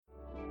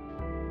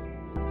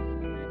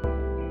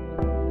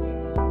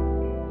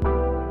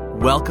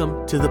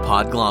Welcome to the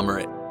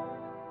Podglomerate.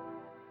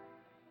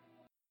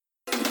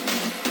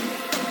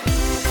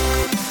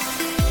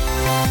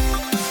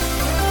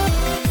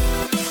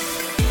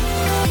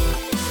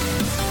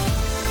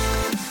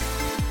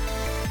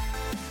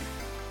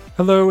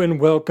 Hello and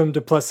welcome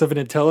to Plus 7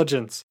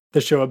 Intelligence, the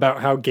show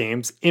about how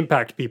games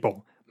impact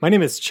people. My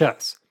name is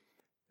Chess.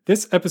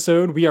 This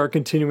episode, we are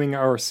continuing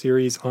our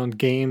series on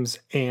games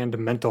and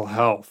mental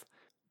health.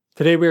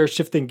 Today we are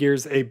shifting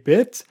gears a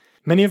bit.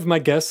 Many of my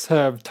guests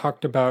have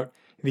talked about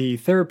the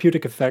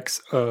therapeutic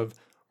effects of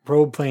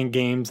role-playing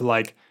games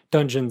like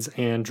Dungeons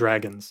and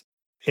Dragons.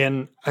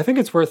 And I think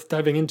it's worth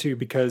diving into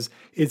because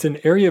it's an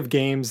area of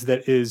games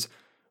that is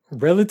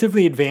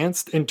relatively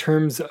advanced in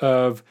terms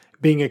of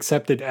being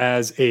accepted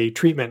as a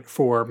treatment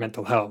for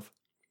mental health.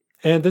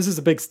 And this is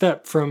a big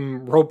step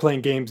from role-playing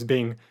games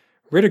being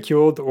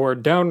ridiculed or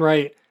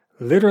downright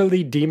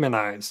literally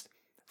demonized.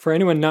 For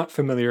anyone not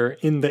familiar,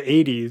 in the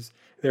 80s,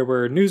 there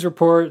were news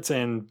reports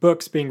and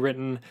books being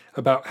written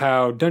about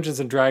how Dungeons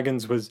and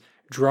Dragons was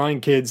drawing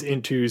kids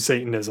into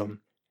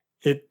Satanism.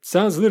 It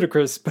sounds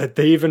ludicrous, but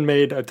they even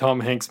made a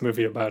Tom Hanks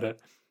movie about it.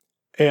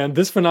 And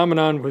this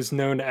phenomenon was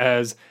known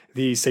as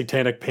the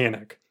Satanic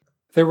Panic.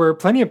 There were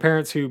plenty of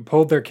parents who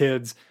pulled their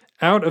kids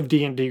out of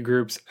D&D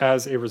groups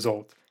as a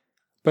result.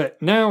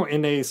 But now,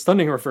 in a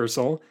stunning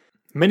reversal,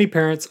 many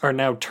parents are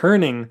now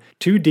turning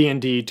to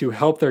D&D to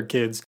help their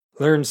kids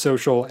learn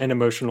social and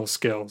emotional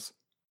skills.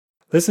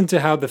 Listen to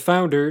how the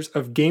founders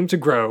of Game to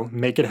Grow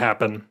make it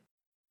happen.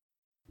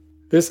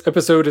 This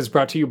episode is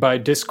brought to you by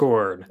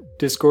Discord.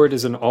 Discord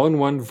is an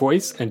all-in-one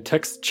voice and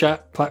text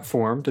chat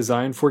platform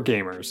designed for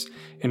gamers,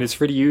 and is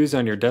free to use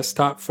on your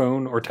desktop,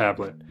 phone, or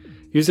tablet.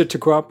 Use it to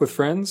co-op with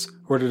friends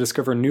or to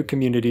discover new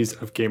communities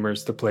of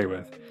gamers to play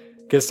with.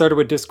 Get started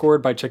with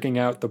Discord by checking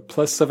out the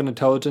Plus 7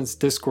 Intelligence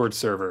Discord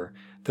server,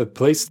 the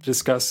place to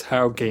discuss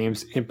how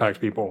games impact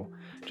people.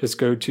 Just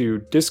go to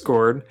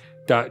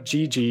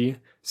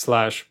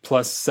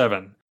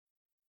discord.gg/plus7.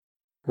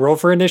 Roll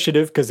for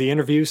initiative because the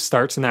interview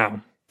starts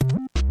now.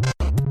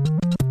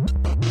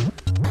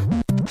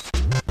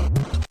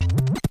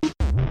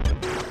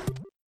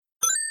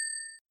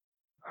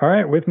 All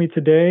right, with me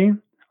today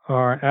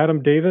are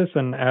Adam Davis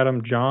and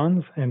Adam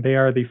Johns, and they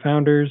are the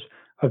founders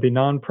of the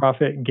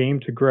nonprofit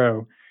Game to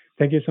Grow.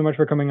 Thank you so much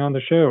for coming on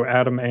the show,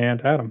 Adam and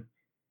Adam.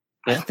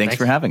 Yeah, thanks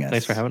for having us.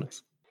 Thanks for having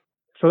us.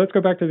 So let's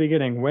go back to the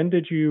beginning. When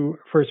did you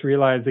first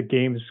realize that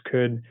games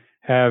could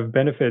have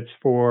benefits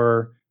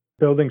for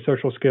building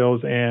social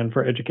skills and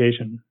for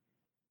education?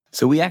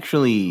 So we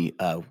actually,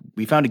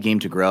 we found a Game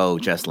to Grow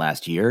just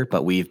last year,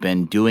 but we've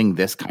been doing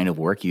this kind of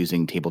work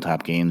using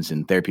tabletop games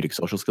and therapeutic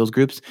social skills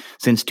groups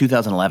since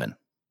 2011.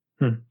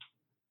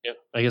 Yeah,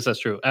 I guess that's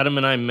true. Adam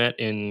and I met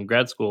in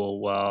grad school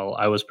while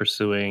I was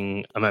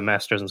pursuing my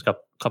master's in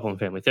couple and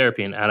family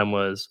therapy, and Adam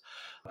was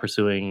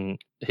pursuing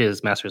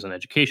his master's in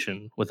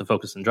education with a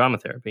focus in drama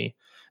therapy.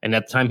 And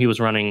at the time, he was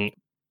running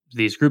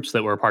these groups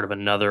that were part of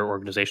another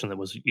organization that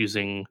was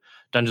using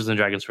Dungeons and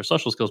Dragons for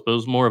social skills, but it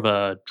was more of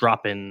a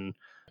drop-in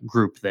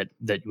group that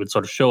you would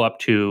sort of show up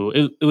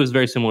to. It was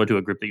very similar to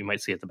a group that you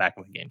might see at the back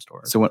of a game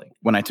store. So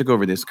when I took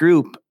over this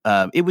group,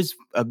 it was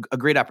a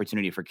great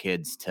opportunity for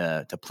kids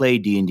to play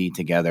D&D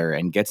together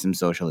and get some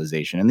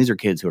socialization. And these are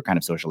kids who are kind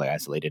of socially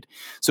isolated.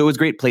 So it was a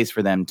great place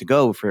for them to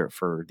go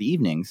for the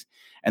evenings.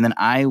 And then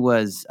I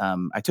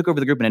took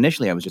over the group, and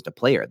initially I was just a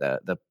player.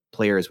 The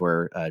players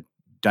were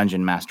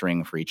dungeon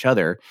mastering for each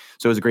other.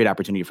 So it was a great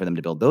opportunity for them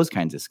to build those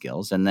kinds of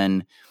skills. And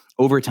then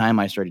over time,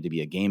 I started to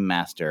be a game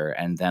master.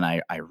 And then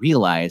I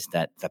realized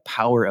that the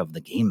power of the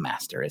game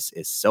master is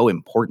so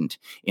important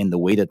in the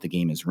way that the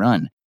game is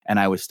run. And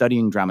I was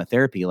studying drama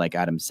therapy, like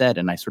Adam said,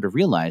 and I sort of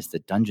realized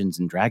that Dungeons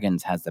and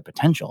Dragons has the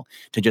potential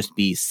to just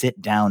be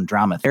sit-down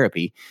drama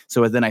therapy.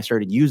 So then I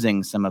started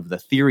using some of the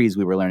theories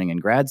we were learning in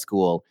grad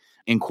school,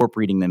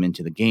 incorporating them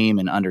into the game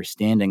and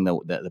understanding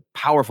the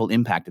powerful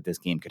impact that this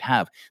game could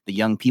have. The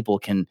young people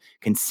can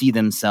see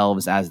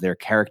themselves as their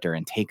character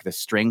and take the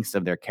strengths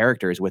of their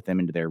characters with them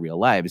into their real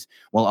lives,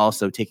 while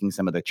also taking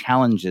some of the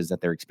challenges that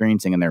they're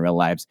experiencing in their real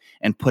lives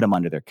and put them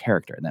under their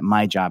character. And that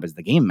my job as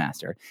the game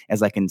master,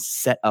 as I can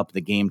set up the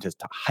game to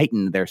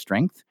heighten their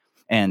strength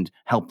and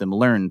help them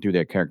learn through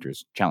their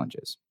characters'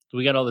 challenges. So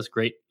we got all this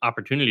great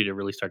opportunity to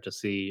really start to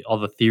see all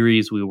the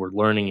theories we were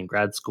learning in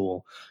grad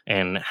school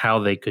and how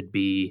they could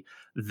be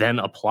then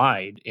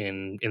applied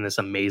in this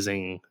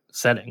amazing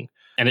setting.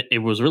 And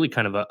it was really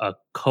kind of a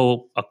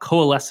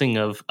coalescing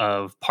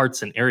of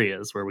parts and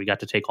areas where we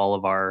got to take all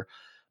of our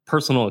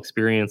personal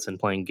experience in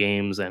playing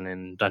games and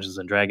in Dungeons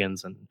and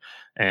Dragons and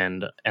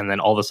then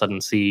all of a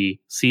sudden see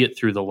it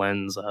through the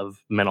lens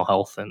of mental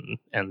health and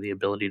the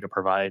ability to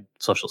provide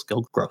social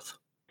skill growth.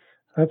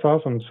 That's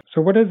awesome. So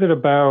what is it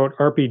about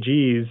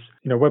RPGs?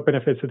 What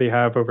benefits do they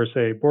have over,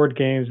 say, board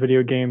games,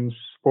 video games,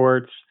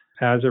 sports,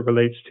 as it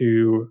relates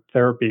to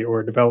therapy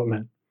or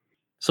development?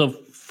 So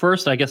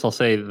first, I guess I'll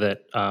say that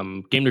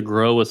Game to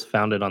Grow was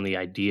founded on the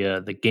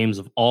idea that games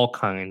of all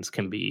kinds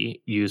can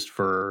be used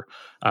for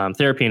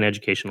therapy and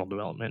educational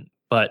development.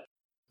 But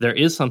there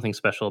is something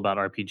special about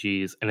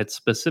RPGs, and it's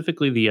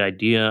specifically the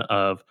idea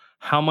of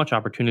how much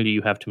opportunity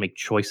you have to make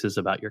choices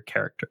about your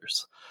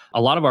characters.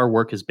 A lot of our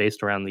work is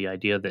based around the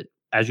idea that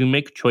as you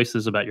make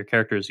choices about your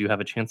characters, you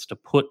have a chance to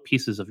put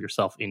pieces of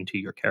yourself into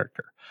your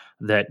character,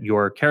 that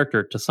your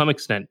character to some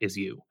extent is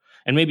you.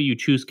 And maybe you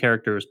choose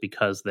characters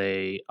because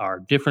they are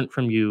different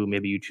from you.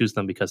 Maybe you choose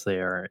them because they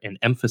are an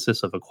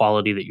emphasis of a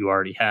quality that you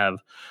already have.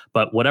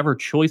 But whatever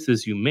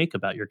choices you make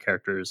about your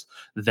characters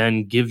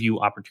then give you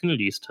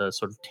opportunities to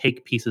sort of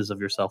take pieces of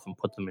yourself and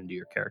put them into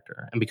your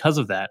character. And because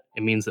of that,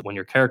 it means that when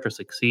your character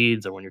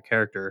succeeds or when your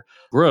character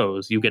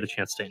grows, you get a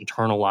chance to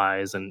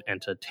internalize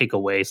and to take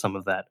away some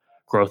of that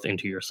growth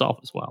into yourself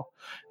as well.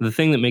 The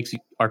thing that makes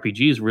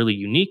RPGs really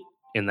unique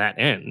in that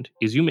end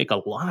is you make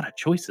a lot of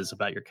choices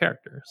about your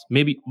characters,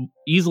 maybe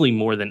easily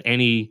more than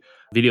any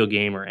video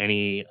game or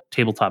any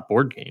tabletop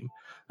board game.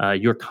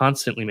 You're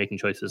constantly making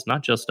choices,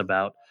 not just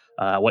about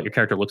what your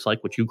character looks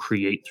like, which you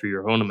create through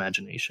your own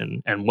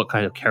imagination, and what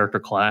kind of character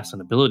class and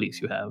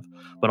abilities you have,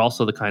 but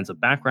also the kinds of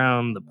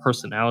background, the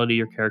personality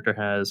your character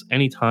has.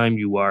 Anytime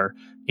you are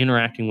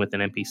interacting with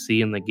an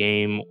NPC in the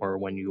game, or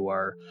when you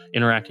are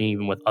interacting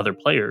even with other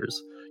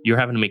players, you're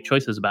having to make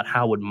choices about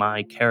how would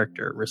my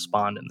character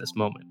respond in this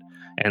moment.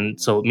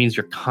 And so it means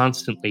you're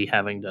constantly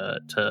having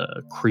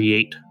to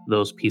create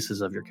those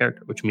pieces of your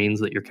character, which means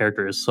that your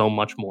character is so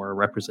much more a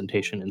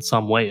representation in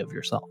some way of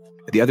yourself.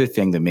 The other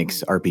thing that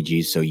makes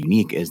RPGs so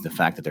unique is the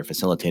fact that they're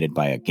facilitated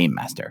by a game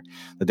master,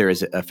 that there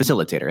is a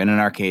facilitator. And in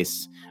our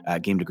case,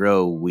 Game to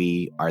Grow,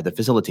 we are the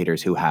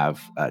facilitators who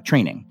have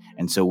training.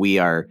 And so we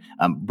are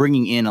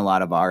bringing in a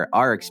lot of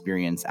our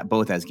experience,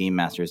 both as game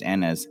masters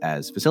and as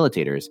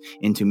facilitators,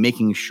 into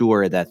making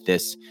sure that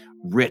this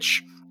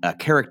rich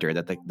character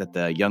that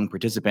the young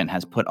participant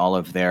has put all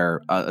of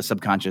their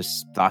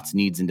subconscious thoughts,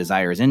 needs, and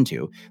desires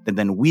into, that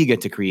then we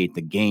get to create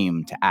the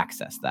game to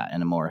access that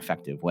in a more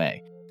effective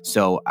way.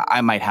 So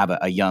I might have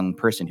a young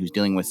person who's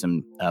dealing with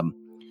some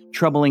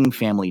troubling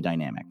family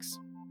dynamics.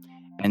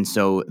 And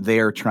so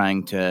they're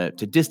trying to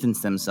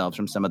distance themselves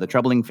from some of the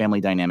troubling family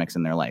dynamics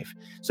in their life.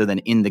 So then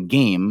in the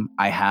game,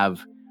 I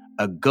have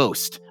a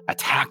ghost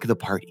attack the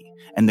party.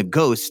 And the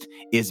ghost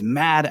is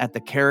mad at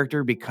the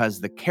character because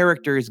the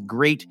character's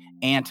great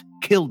aunt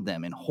killed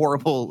them in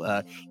horrible,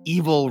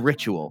 evil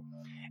ritual.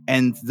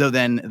 And so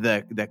then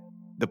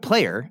the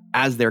player,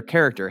 as their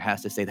character,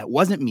 has to say, that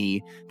wasn't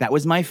me, that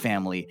was my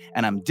family,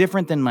 and I'm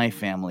different than my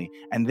family.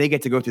 And they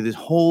get to go through this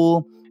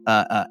whole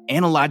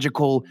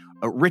analogical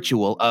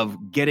ritual of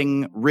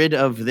getting rid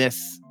of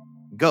this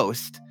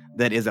ghost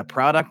that is a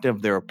product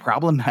of their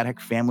problematic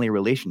family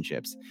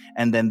relationships.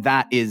 And then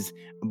that is,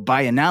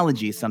 by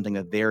analogy, something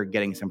that they're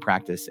getting some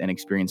practice and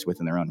experience with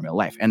in their own real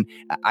life. And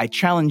I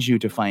challenge you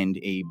to find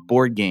a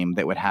board game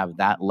that would have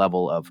that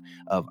level of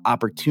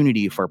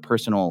opportunity for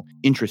personal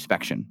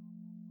introspection.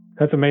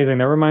 That's amazing.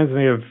 That reminds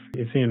me of,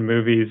 you see in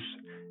movies,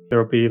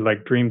 there'll be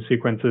like dream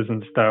sequences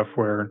and stuff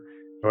where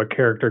a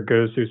character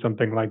goes through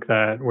something like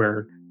that,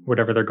 where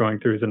whatever they're going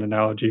through is an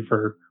analogy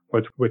for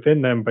what's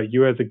within them. But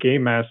you as a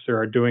game master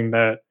are doing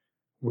that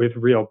with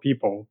real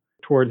people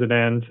towards an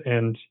end.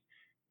 And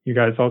you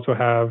guys also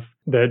have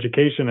the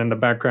education and the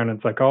background in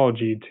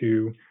psychology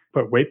to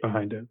put weight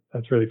behind it.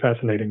 That's really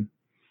fascinating.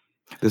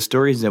 The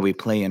stories that we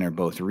play in are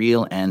both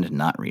real and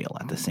not real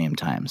at the same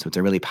time. So it's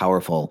a really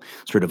powerful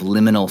sort of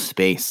liminal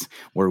space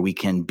where we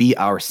can be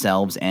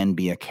ourselves and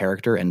be a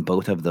character. And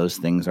both of those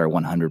things are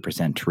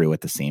 100% true at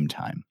the same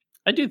time.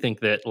 I do think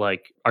that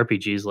like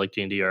RPGs like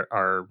D&D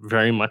are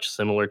very much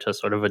similar to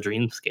sort of a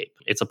dreamscape.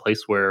 It's a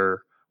place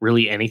where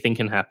really anything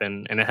can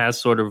happen, and it has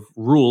sort of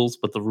rules,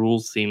 but the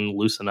rules seem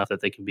loose enough that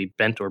they can be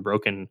bent or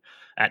broken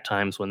at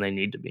times when they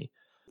need to be.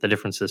 The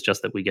difference is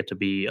just that we get to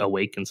be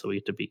awake, and so we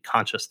get to be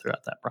conscious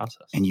throughout that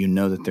process. And you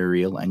know that they're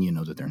real, and you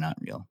know that they're not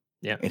real.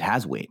 Yeah. It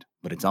has weight,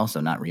 but it's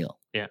also not real.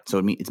 Yeah. So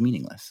it's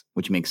meaningless,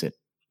 which makes it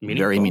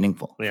very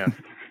meaningful. Yeah.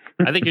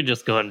 I think you're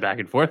just going back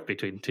and forth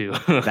between two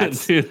things.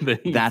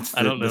 That's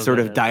the sort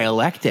of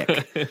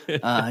dialectic.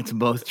 It's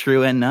both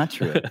true and not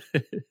true.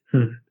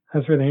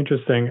 That's really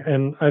interesting.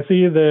 And I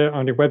see that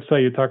on your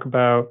website, you talk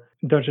about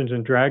Dungeons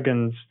and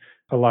Dragons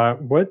a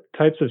lot. What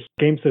types of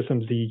game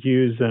systems do you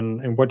use,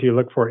 and what do you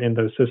look for in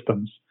those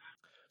systems?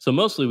 So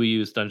mostly we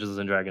use Dungeons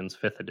and Dragons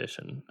 5th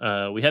edition.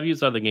 We have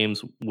used other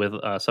games with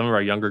some of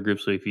our younger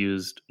groups. We've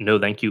used No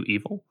Thank You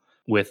Evil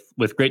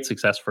with great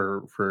success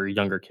for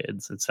younger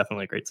kids. It's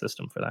definitely a great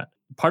system for that.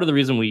 Part of the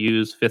reason we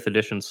use 5th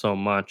edition so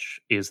much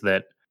is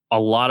that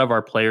a lot of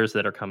our players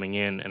that are coming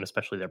in, and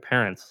especially their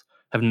parents,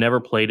 have never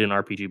played an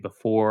RPG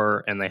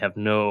before, and they have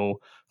no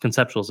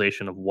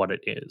conceptualization of what it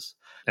is.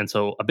 And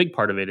so a big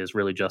part of it is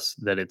really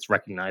just that it's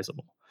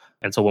recognizable.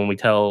 And so when we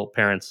tell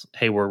parents,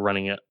 hey, we're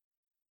running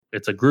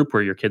it's a group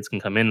where your kids can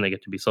come in, they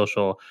get to be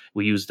social.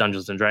 We use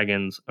Dungeons and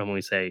Dragons, and when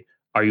we say,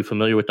 are you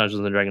familiar with Dungeons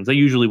and Dragons? They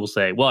usually will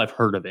say, well, I've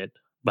heard of it,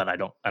 but I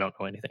don't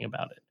know anything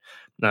about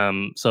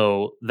it.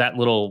 So that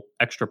little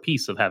extra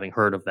piece of having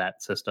heard of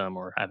that system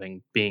or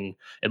being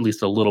at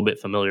least a little bit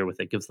familiar with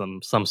it gives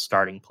them some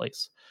starting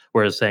place.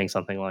 Whereas saying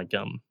something like,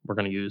 we're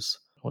going to use,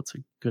 what's a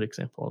good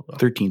example of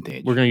 13th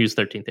Age. We're going to use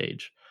 13th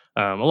Age.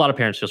 A lot of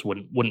parents just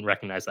wouldn't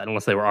recognize that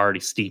unless they were already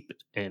steep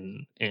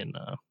in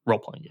role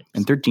playing games.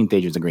 And 13th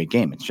Age is a great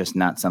game. It's just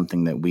not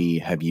something that we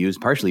have used,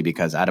 partially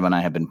because Adam and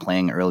I have been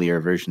playing earlier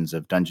versions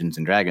of Dungeons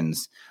and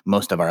Dragons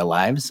most of our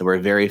lives, so we're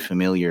very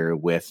familiar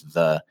with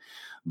the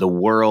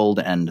world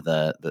and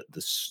the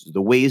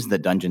ways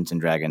that Dungeons and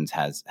Dragons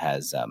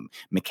has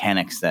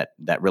mechanics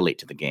that relate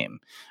to the game.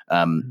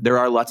 There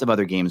are lots of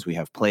other games we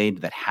have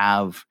played that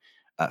have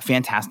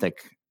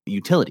fantastic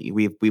utility.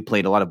 We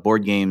played a lot of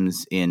board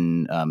games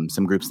in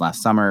some groups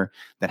last summer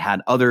that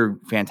had other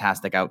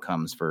fantastic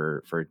outcomes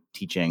for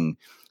teaching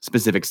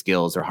specific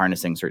skills or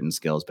harnessing certain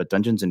skills. But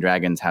Dungeons and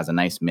Dragons has a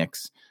nice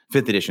mix.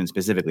 5th edition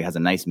specifically has a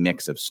nice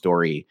mix of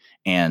story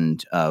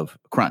and of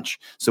crunch.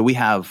 So we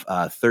have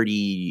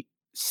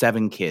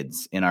 37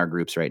 kids in our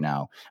groups right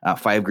now,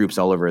 5 groups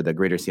all over the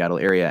greater Seattle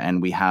area,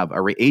 and we have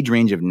a age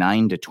range of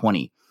 9 to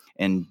 20.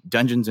 And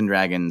Dungeons and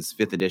Dragons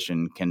 5th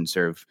edition can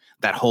serve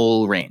that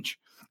whole range.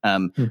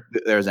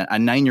 There's a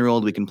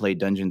 9-year-old we can play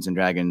Dungeons and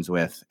Dragons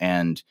with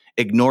and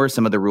ignore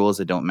some of the rules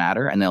that don't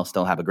matter, and they'll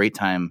still have a great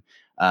time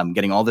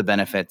getting all the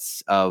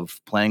benefits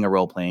of playing a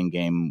role-playing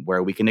game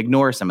where we can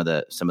ignore some of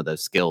the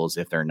skills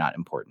if they're not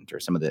important, or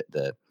some of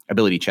the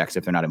ability checks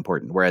if they're not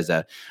important. Whereas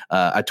a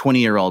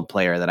 20-year-old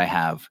player that I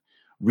have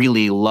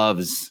really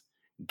loves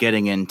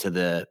getting into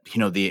the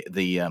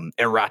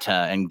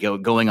errata and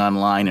going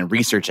online and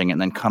researching it,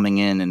 and then coming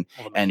in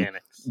and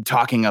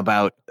talking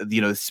about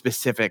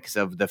specifics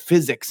of the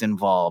physics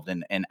involved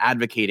and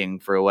advocating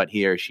for what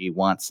he or she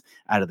wants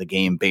out of the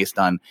game based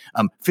on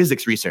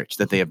physics research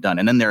that they have done,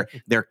 and then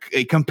they're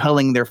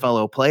compelling their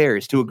fellow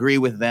players to agree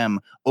with them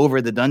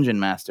over the dungeon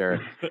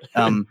master based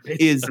on the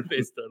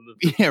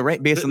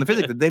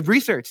physics that they've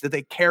researched, that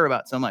they care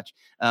about so much.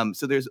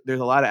 So there's a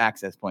lot of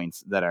access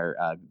points that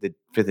are the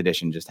 5th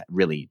edition just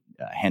really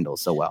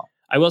handles so well.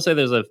 I will say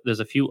there's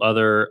a few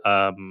other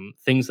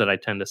things that I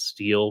tend to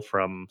steal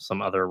from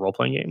some other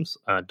role-playing games.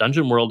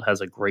 Dungeon World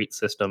has a great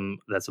system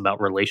that's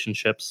about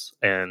relationships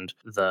and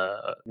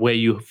the way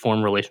you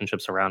form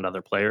relationships around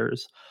other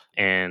players.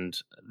 And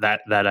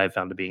that I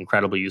found to be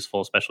incredibly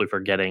useful, especially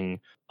for getting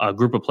a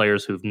group of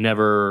players who've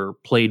never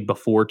played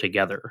before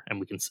together.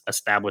 And we can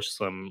establish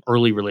some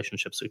early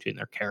relationships between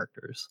their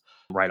characters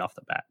right off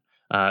the bat,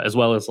 as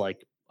well as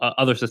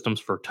other systems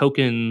for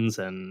tokens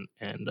and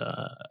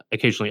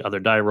occasionally other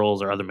die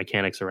rolls or other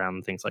mechanics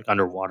around things like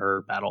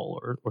underwater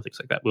battle or things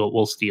like that.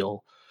 We'll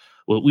steal.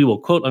 We will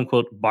quote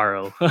unquote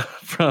borrow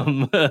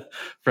from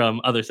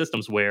other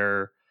systems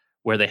where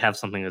they have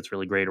something that's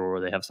really great or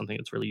where they have something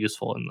that's really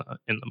useful in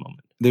the moment.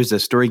 There's a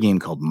story game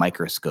called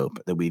Microscope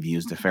that we've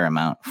used a fair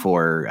amount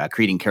for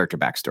creating character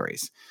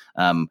backstories.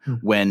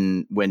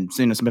 When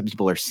some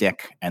people are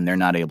sick and they're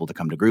not able to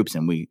come to groups,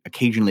 and we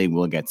occasionally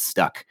will get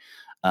stuck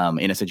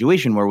in a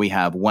situation where we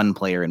have one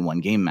player and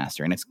one game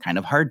master, and it's kind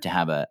of hard to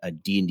have a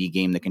D&D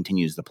game that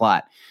continues the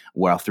plot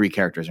while 3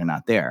 characters are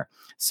not there.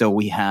 So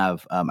we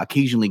have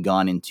occasionally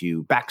gone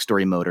into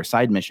backstory mode or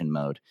side mission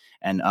mode,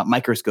 and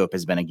Microscope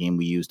has been a game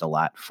we used a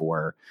lot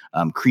for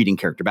creating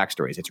character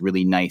backstories. It's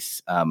really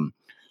nice.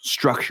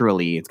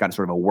 Structurally, it's got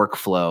sort of a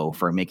workflow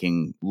for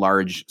making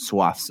large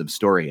swaths of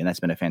story, and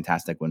that's been a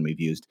fantastic one we've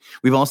used.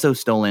 We've also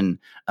stolen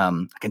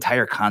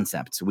entire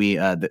concepts.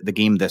 The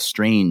game The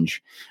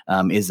Strange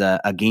is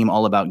a game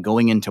all about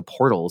going into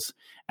portals,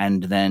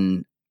 and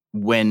then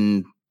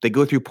when they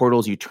go through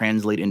portals, you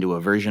translate into a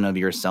version of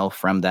yourself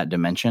from that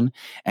dimension.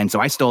 And so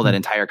I stole that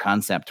entire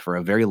concept for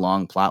a very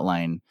long plot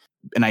line.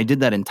 And I did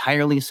that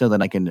entirely so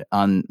that I could,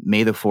 on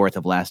May the 4th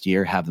of last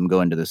year, have them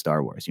go into the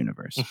Star Wars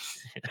universe.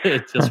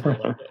 Just for a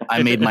little bit.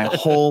 I made my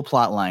whole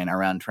plot line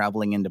around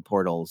traveling into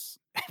portals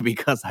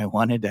because I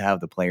wanted to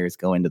have the players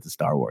go into the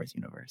Star Wars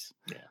universe.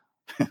 Yeah,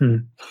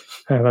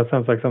 that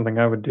sounds like something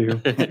I would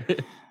do.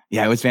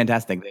 Yeah, it was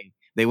fantastic.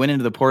 They went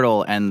into the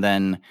portal, and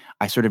then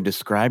I sort of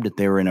described that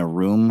they were in a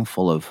room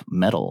full of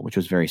metal, which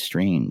was very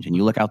strange. And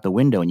you look out the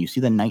window and you see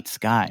the night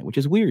sky, which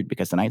is weird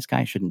because the night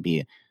sky shouldn't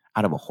be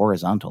out of a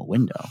horizontal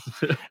window.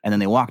 And then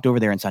they walked over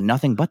there and saw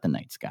nothing but the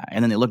night sky.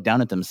 And then they looked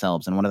down at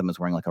themselves, and one of them is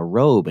wearing like a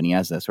robe, and he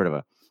has a sort of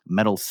a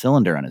metal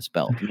cylinder on his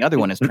belt. And the other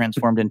one is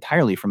transformed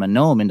entirely from a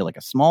gnome into like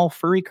a small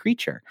furry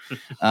creature.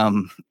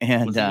 And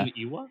was he an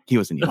Ewok? He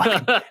was an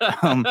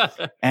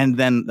Ewok. And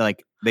then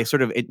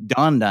it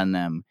dawned on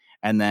them.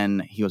 And then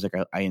he was like,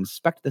 I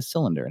inspect the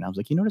cylinder. And I was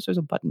like, you notice there's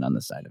a button on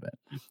the side of it.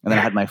 And then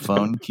I had my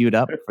phone queued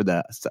up for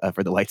the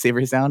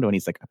lightsaber sound. When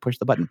he's like, I push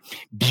the button.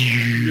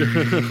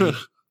 The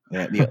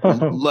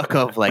look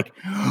of like,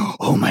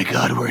 oh my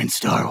God, we're in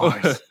Star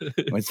Wars.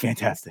 It's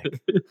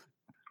fantastic.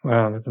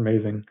 Wow, that's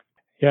amazing.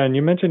 Yeah, and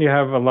you mentioned you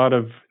have a lot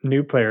of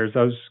new players.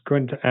 I was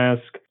going to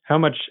ask how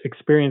much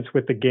experience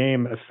with the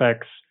game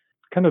affects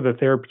kind of the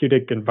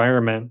therapeutic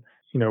environment,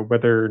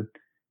 whether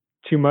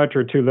too much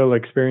or too little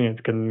experience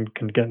can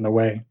get in the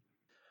way.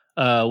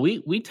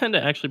 We tend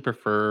to actually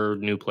prefer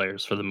new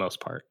players for the most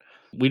part.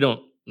 We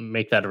don't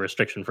make that a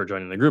restriction for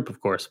joining the group, of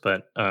course,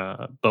 but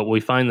we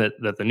find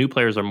that the new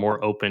players are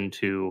more open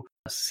to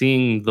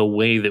seeing the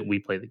way that we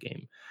play the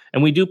game.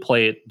 And we do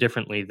play it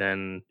differently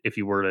than if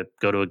you were to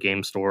go to a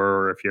game store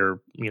or if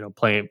you're,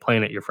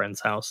 playing at your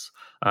friend's house.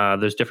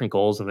 There's different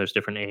goals and there's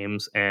different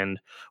aims. And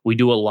we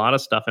do a lot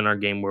of stuff in our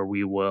game where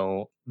we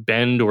will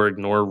bend or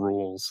ignore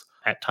rules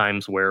at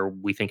times where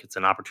we think it's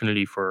an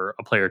opportunity for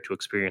a player to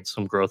experience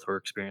some growth or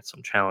experience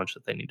some challenge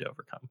that they need to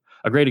overcome.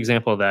 A great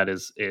example of that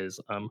is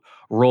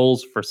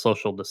roles for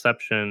social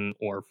deception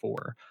or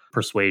for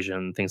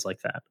persuasion, things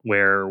like that,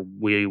 where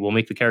we will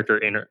make the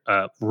character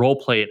role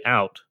play it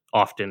out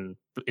often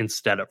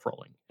instead of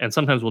rolling. And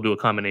sometimes we'll do a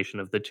combination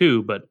of the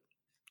two, but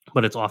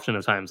it's often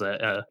at times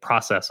a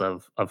process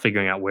of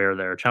figuring out where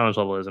their challenge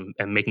level is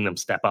and making them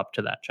step up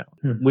to that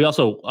challenge. We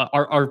also,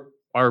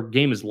 our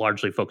game is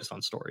largely focused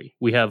on story.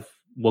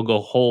 We'll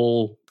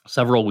go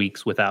several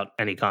weeks without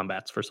any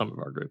combats for some of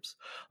our groups.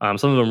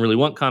 Some of them really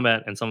want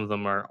combat, and some of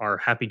them are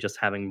happy just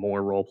having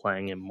more role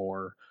playing and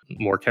more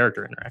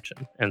character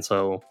interaction. And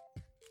so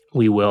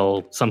we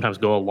will sometimes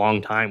go a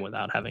long time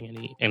without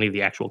having any of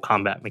the actual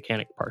combat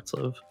mechanic parts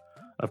of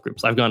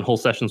groups. I've gone whole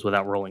sessions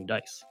without rolling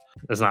dice.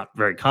 It's not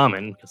very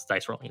common because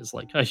dice rolling is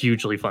like a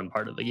hugely fun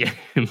part of the game,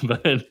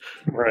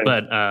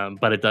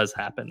 but it does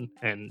happen,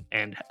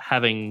 and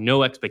having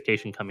no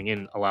expectation coming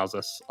in allows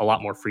us a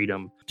lot more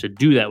freedom to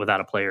do that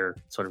without a player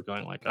sort of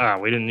going like,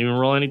 we didn't even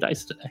roll any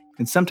dice today.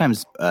 And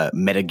sometimes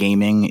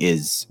metagaming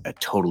is a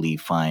totally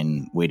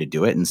fine way to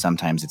do it, and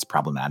sometimes it's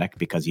problematic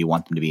because you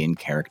want them to be in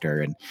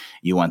character and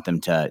you want them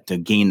to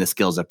gain the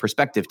skills of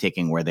perspective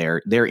taking where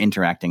they're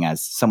interacting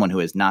as someone who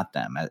is not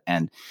them.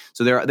 And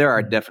so there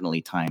are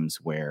definitely times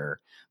where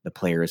the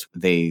players,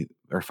 they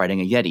are fighting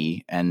a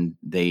Yeti and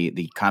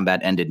the combat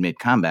ended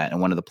mid-combat,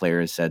 and one of the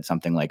players said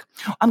something like,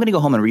 I'm going to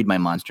go home and read my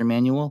monster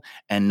manual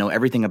and know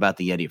everything about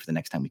the Yeti for the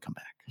next time we come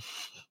back.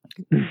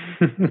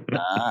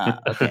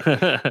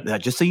 Okay.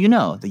 Just so you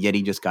know, the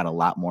Yeti just got a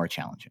lot more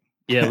challenging.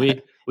 Yeah,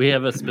 we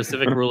have a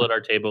specific rule at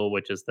our table,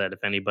 which is that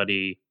if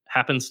anybody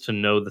happens to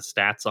know the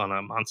stats on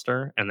a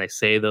monster and they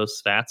say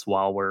those stats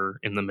while we're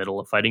in the middle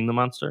of fighting the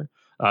monster,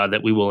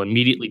 that we will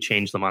immediately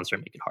change the monster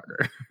and make it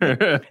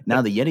harder.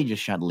 Now the Yeti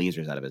just shot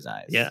lasers out of his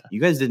eyes. Yeah. You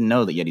guys didn't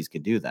know that Yetis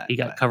could do that. He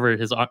got covered,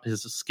 his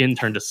skin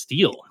turned to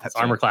steel. His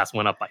armor class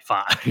went up by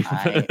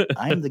 5.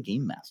 I'm the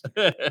game master.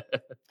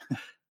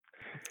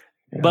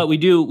 Yeah. But we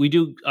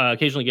do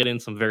occasionally get in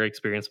some very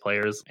experienced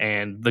players,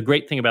 and the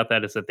great thing about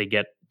that is that they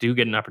do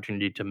get an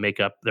opportunity to make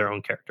up their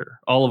own character.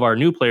 All of our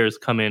new players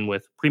come in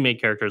with pre-made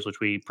characters,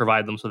 which we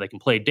provide them so they can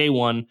play day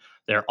one.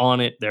 They're on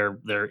it. They're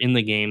in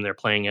the game. They're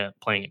playing a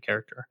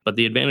character. But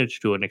the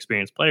advantage to an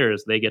experienced player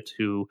is they get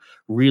to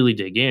really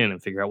dig in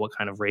and figure out what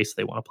kind of race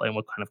they want to play and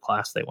what kind of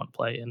class they want to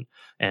play,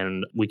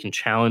 and we can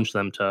challenge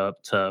them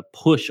to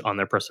push on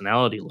their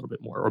personality a little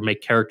bit more, or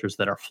make characters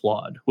that are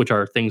flawed, which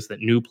are things that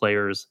new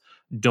players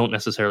don't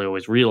necessarily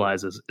always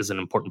realize is an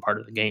important part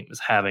of the game, is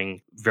having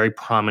very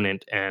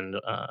prominent and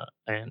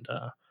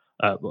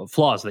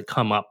flaws that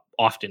come up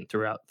often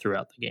throughout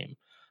the game.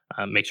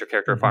 Makes your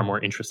character a far more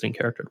interesting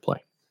character to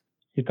play.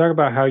 You talk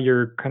about how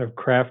you're kind of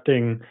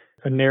crafting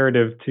a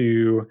narrative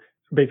to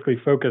basically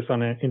focus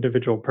on an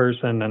individual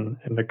person and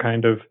the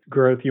kind of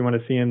growth you want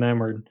to see in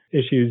them or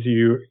issues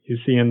you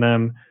see in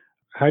them.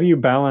 How do you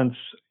balance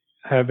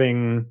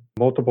having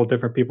multiple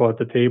different people at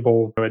the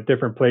table at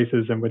different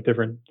places and with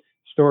different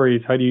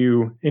stories? How do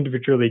you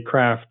individually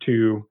craft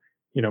to,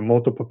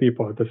 multiple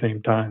people at the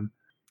same time?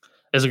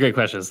 That's a great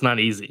question. It's not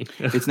easy.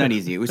 It's not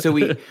easy. So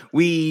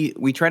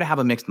we try to have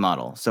a mixed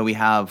model. So we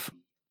have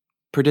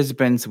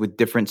participants with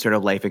different sort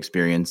of life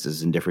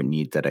experiences and different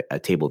needs at a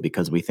table,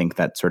 because we think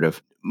that sort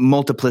of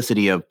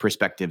multiplicity of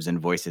perspectives and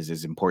voices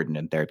is important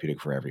and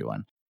therapeutic for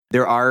everyone.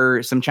 There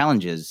are some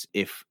challenges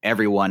if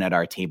everyone at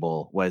our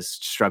table was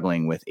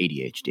struggling with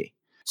ADHD.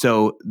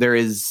 So there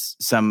is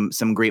some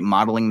great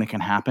modeling that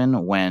can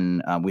happen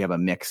when we have a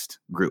mixed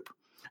group.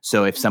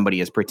 So if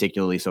somebody is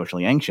particularly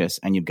socially anxious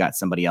and you've got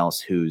somebody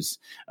else who's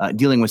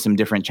dealing with some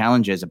different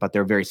challenges, but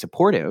they're very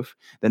supportive,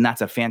 then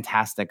that's a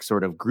fantastic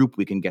sort of group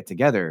we can get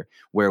together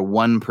where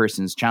one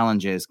person's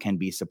challenges can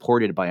be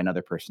supported by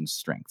another person's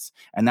strengths.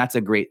 And that's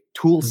a great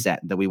tool set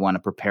that we want to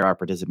prepare our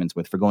participants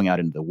with for going out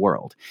into the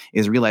world,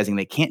 is realizing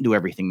they can't do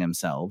everything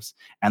themselves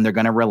and they're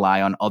going to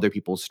rely on other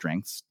people's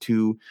strengths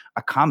to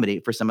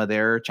accommodate for some of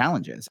their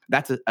challenges.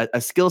 That's a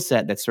skill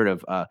set that's sort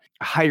of a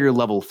higher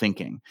level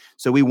thinking.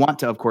 So we want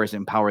to, of course,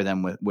 empower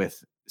them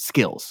with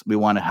skills. We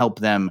want to help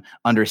them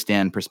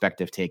understand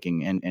perspective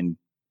taking and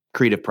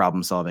creative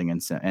problem solving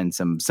and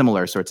some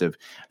similar sorts of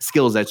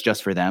skills that's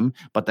just for them.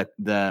 But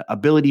the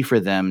ability for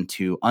them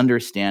to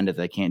understand that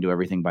they can't do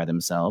everything by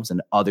themselves and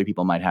other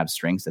people might have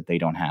strengths that they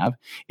don't have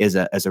is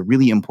a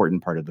really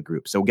important part of the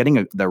group. So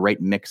getting the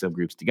right mix of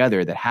groups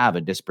together that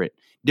have different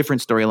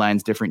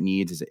storylines, different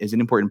needs is an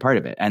important part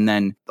of it. And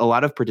then a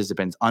lot of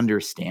participants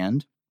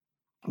understand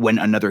when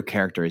another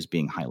character is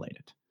being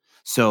highlighted.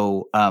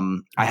 So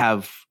I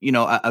have,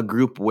 a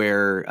group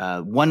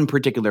where one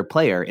particular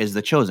player is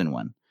the chosen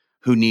one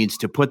who needs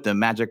to put the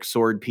magic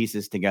sword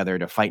pieces together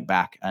to fight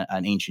back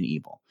an ancient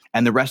evil.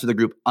 And the rest of the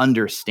group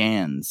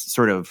understands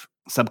sort of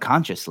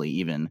subconsciously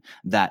even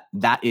that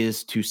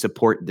is to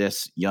support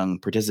this young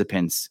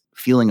participant's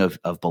feeling of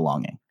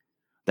belonging,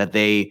 that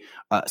they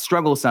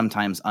struggle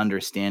sometimes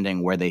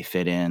understanding where they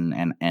fit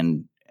in.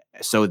 And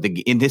so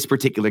in this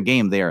particular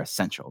game, they are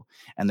essential.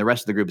 And the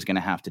rest of the group is going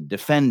to have to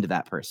defend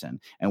that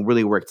person and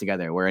really work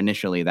together, where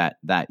initially that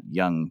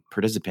young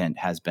participant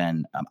has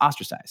been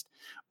ostracized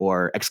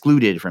or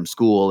excluded from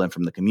school and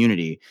from the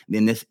community.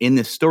 In this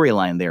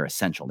storyline, they're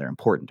essential. They're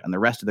important. And the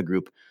rest of the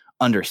group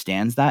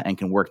understands that and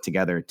can work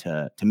together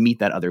to meet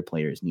that other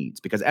player's needs,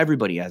 because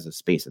everybody has a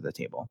space at the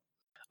table.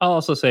 I'll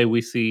also say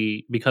we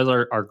see, because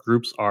our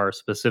groups are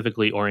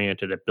specifically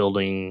oriented at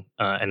building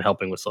and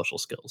helping with social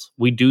skills,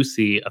 we do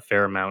see a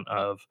fair amount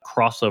of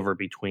crossover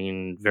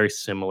between very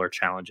similar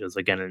challenges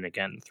again and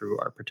again through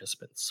our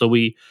participants. So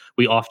we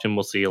often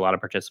will see a lot of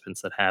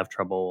participants that have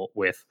trouble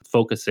with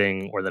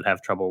focusing, or that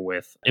have trouble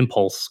with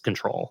impulse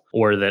control,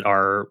 or that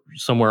are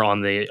somewhere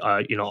on the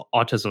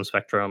autism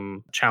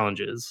spectrum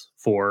challenges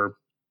for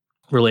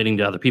relating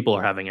to other people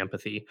or having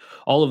empathy.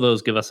 All of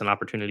those give us an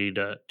opportunity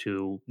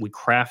we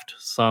craft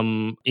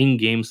some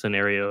in-game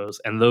scenarios,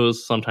 and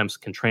those sometimes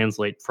can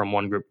translate from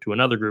one group to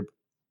another group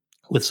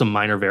with some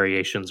minor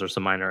variations or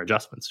some minor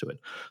adjustments to it.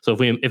 So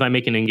if I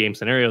make an in-game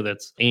scenario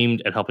that's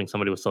aimed at helping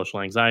somebody with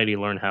social anxiety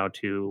learn how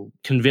to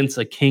convince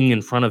a king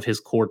in front of his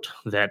court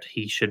that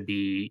he should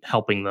be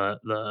helping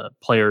the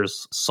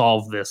players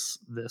solve this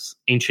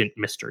ancient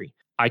mystery,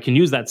 I can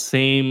use that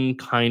same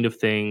kind of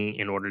thing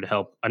in order to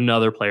help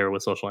another player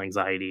with social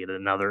anxiety in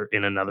another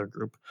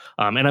group.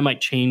 And I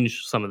might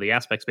change some of the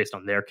aspects based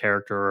on their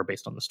character or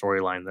based on the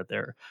storyline that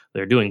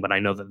they're doing, but I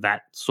know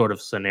that sort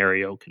of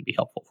scenario can be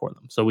helpful for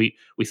them. So we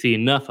see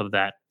enough of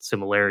that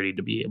similarity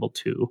to be able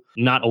to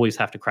not always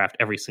have to craft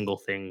every single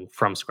thing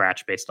from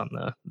scratch based on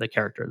the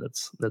character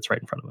that's right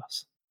in front of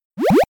us.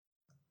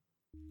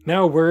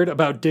 Now a word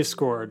about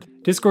Discord.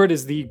 Discord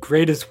is the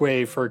greatest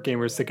way for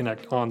gamers to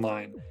connect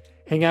online.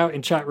 Hang out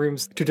in chat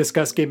rooms to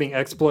discuss gaming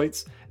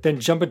exploits, then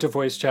jump into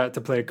voice chat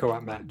to play a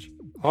co-op match.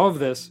 All of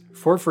this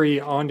for free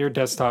on your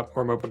desktop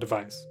or mobile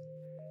device.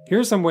 Here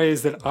are some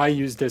ways that I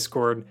use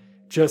Discord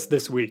just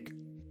this week.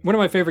 One of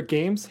my favorite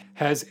games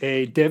has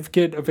a dev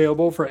kit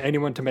available for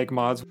anyone to make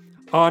mods.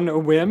 On a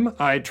whim,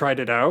 I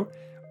tried it out,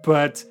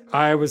 but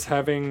I was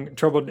having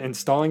trouble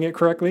installing it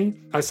correctly.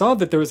 I saw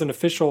that there was an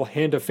official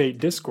Hand of Fate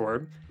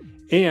Discord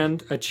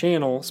and a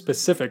channel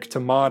specific to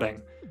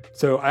modding.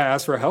 So I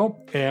asked for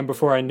help, and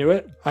before I knew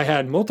it, I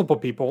had multiple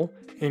people,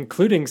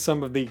 including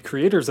some of the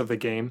creators of the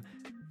game,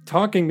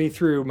 talking me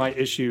through my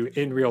issue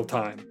in real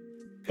time.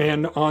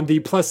 And on the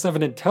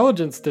 +7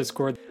 Intelligence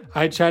Discord,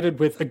 I chatted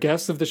with a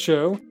guest of the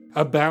show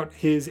about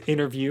his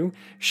interview,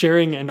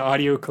 sharing an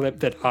audio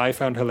clip that I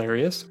found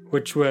hilarious,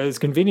 which was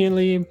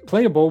conveniently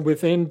playable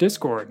within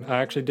Discord. I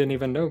actually didn't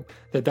even know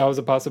that was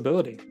a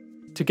possibility.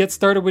 To get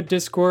started with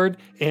Discord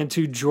and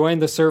to join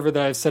the server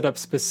that I've set up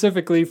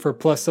specifically for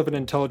 +7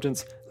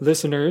 Intelligence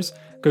listeners,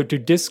 go to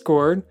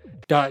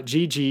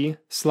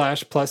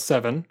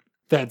discord.gg/+7.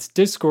 That's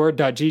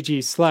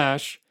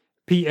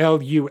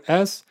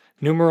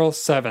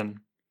discord.gg/+7.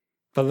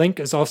 The link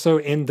is also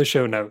in the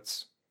show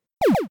notes.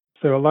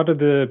 So a lot of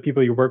the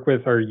people you work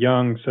with are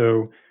young,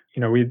 so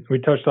we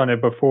touched on it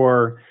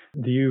before.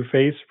 Do you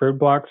face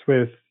roadblocks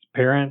with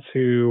parents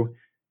who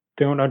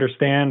don't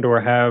understand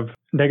or have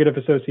negative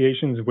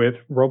associations with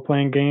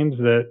role-playing games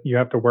that you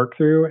have to work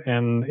through?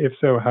 And if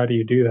so, how do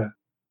you do that?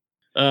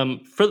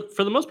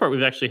 For the most part,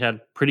 we've actually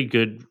had pretty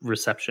good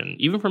reception,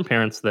 even from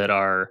parents that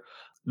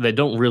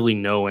don't really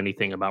know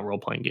anything about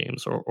role-playing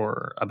games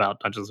or about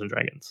Dungeons and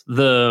Dragons.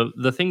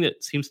 The thing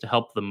that seems to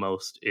help the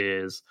most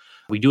is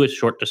we do a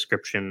short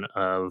description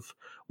of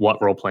what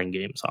role-playing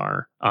games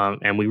are.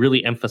 And we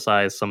really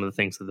emphasize some of the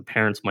things that the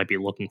parents might be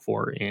looking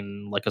for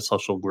in like a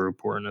social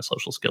group or in a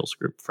social skills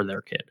group for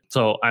their kid.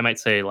 So I might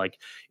say like,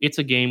 it's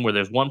a game where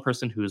there's one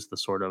person who's the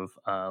sort of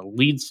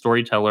lead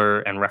storyteller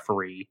and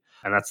referee,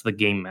 and that's the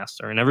game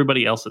master. And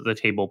everybody else at the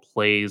table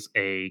plays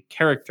a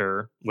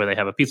character where they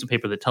have a piece of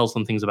paper that tells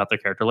them things about their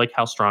character, like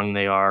how strong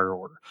they are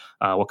or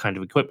what kind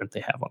of equipment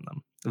they have on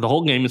them. The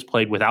whole game is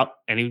played without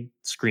any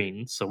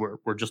screens. So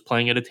we're just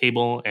playing at a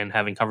table and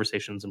having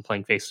conversations and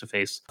playing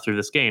face-to-face through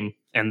this game.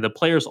 And the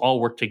players all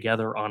work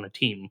together on a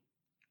team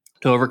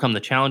to overcome the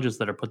challenges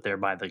that are put there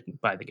by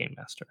the game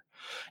master.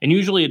 And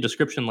usually a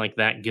description like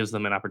that gives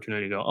them an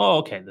opportunity to go, oh,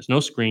 okay, there's no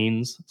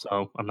screens,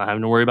 so I'm not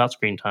having to worry about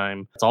screen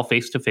time. It's all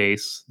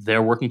face-to-face.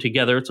 They're working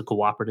together. It's a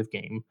cooperative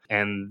game.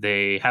 And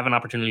they have an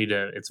opportunity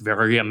it's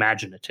very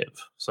imaginative.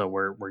 So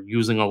we're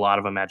using a lot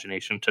of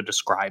imagination to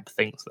describe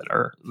things that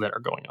are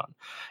going on.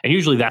 And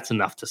usually that's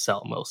enough to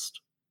sell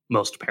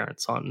most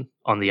parents on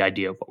the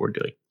idea of what we're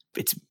doing.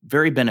 It's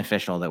very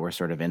beneficial that we're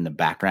sort of in the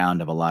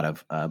background of a lot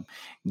of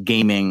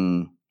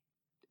gaming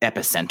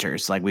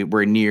epicenters. Like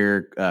we're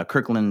near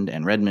Kirkland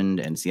and Redmond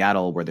and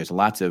Seattle, where there's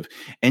lots of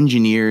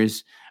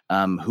engineers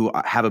who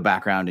have a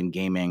background in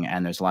gaming,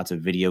 and there's lots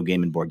of video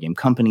game and board game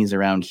companies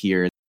around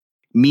here.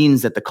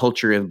 Means that the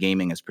culture of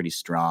gaming is pretty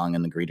strong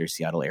in the greater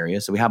Seattle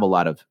area. So we have a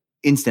lot of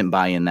instant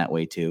buy-in that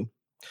way too.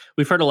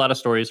 We've heard a lot of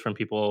stories from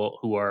people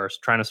who are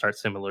trying to start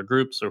similar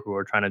groups or who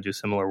are trying to do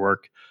similar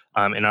work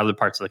in other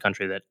parts of the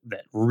country that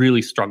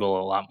really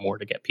struggle a lot more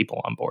to get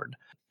people on board.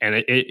 And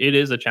it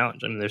is a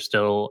challenge. I mean, there's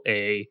still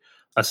a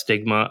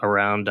stigma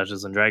around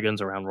Dungeons and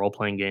Dragons, around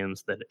role-playing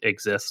games that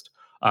exist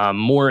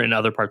more in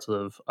other parts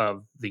of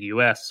the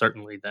U.S.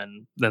 certainly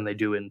than they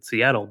do in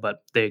Seattle,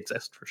 but they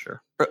exist for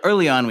sure.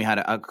 Early on, we had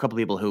a couple of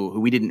people who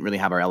we didn't really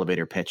have our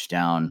elevator pitch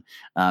down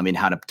in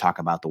how to talk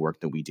about the work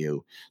that we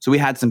do. So we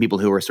had some people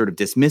who were sort of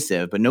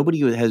dismissive, but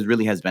nobody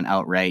has been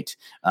outright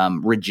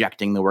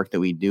rejecting the work that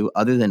we do,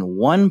 other than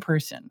one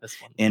person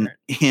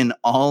in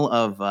all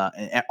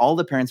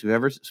the parents we've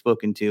ever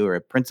spoken to, or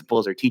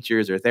principals, or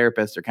teachers, or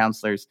therapists, or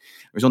counselors.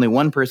 There's only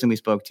one person we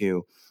spoke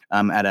to.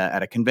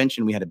 At a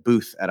convention. We had a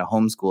booth at a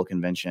homeschool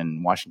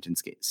convention, Washington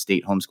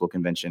State Homeschool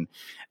Convention.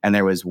 And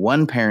there was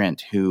one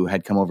parent who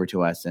had come over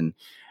to us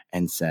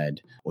and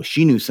said, well,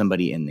 she knew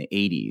somebody in the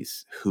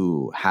 80s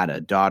who had a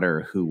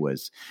daughter who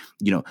was,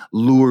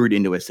 lured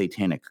into a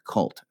satanic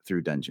cult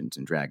through Dungeons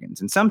and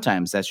Dragons. And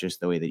sometimes that's just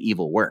the way that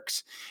evil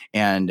works.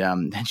 And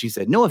then she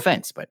said, no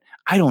offense, but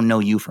I don't know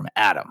you from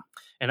Adam.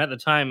 And at the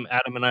time,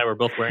 Adam and I were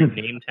both wearing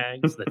name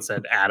tags that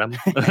said Adam.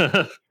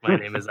 My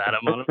name is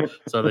Adam on them.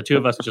 So the two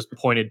of us just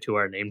pointed to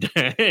our name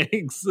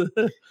tags.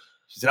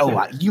 She said,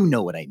 "Oh, you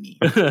know what I mean."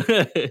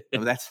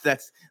 That's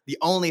the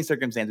only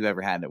circumstance we've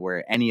ever had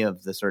where any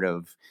of the sort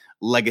of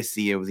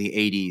legacy of the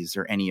 80s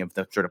or any of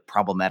the sort of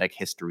problematic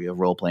history of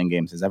role-playing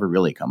games has ever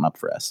really come up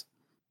for us.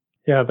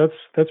 Yeah,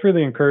 that's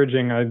really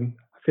encouraging. I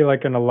feel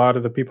like in a lot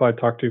of the people I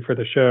talked to for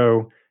the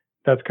show,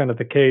 that's kind of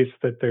the case,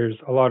 that there's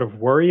a lot of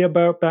worry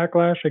about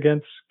backlash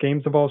against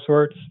games of all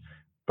sorts,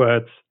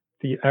 but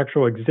the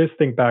actual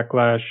existing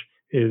backlash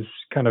is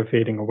kind of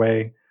fading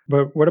away.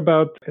 But what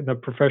about in the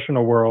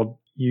professional world?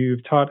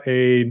 You've taught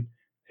a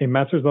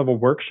master's level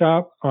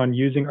workshop on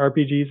using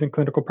RPGs in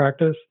clinical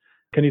practice.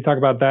 Can you talk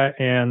about that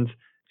and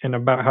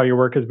about how your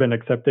work has been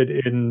accepted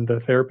in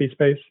the therapy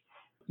space?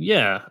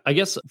 Yeah, I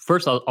guess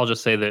first I'll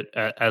just say that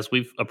as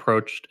we've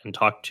approached and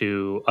talked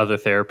to other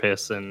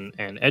therapists and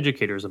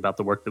educators about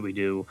the work that we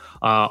do,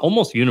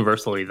 almost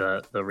universally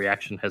the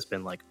reaction has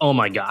been like, oh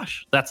my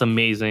gosh, that's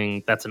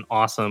amazing. That's an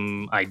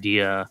awesome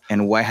idea.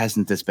 And why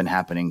hasn't this been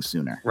happening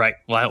sooner? Right.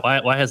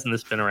 Why hasn't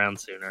this been around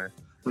sooner?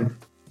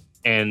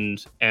 And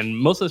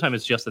most of the time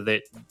it's just that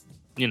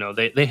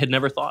they had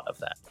never thought of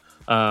that.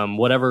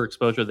 Whatever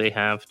exposure they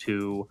have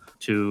to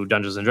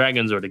Dungeons and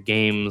Dragons or to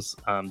games,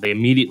 they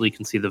immediately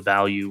can see the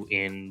value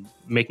in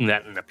making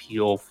that an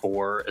appeal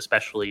for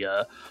especially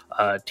a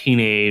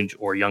teenage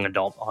or young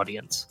adult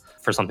audience,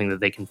 for something that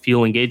they can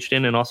feel engaged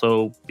in and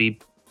also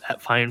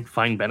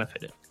find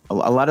benefit in.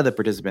 A lot of the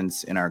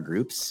participants in our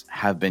groups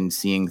have been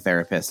seeing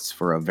therapists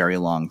for a very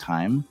long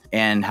time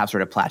and have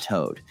sort of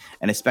plateaued.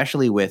 And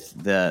especially with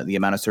the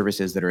amount of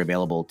services that are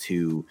available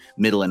to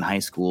middle and high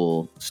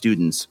school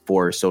students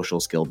for social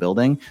skill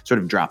building sort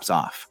of drops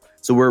off.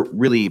 So we're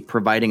really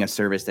providing a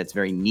service that's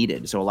very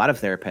needed. So a lot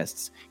of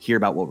therapists hear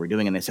about what we're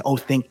doing and they say, oh,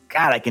 thank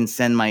God I can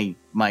send my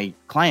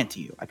client to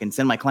you. I can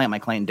send my client. My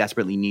client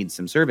desperately needs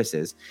some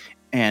services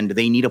and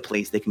they need a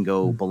place they can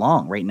go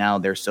belong. Right now,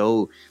 they're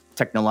so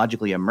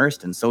technologically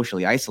immersed and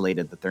socially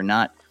isolated that they're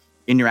not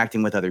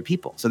interacting with other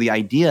people. So the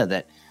idea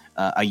that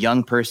a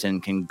young person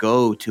can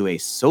go to a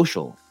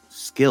social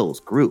skills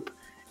group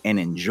and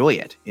enjoy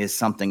it is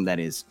something that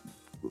is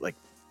like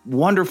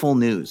wonderful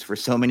news for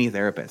so many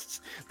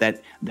therapists,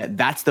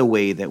 that's the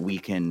way that we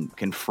can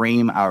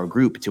frame our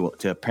group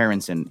to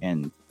parents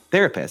and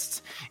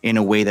therapists in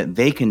a way that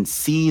they can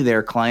see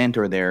their client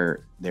or their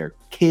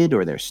kid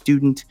or their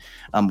student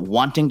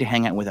wanting to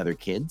hang out with other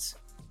kids.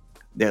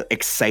 They're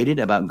excited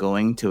about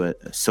going to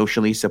a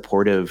socially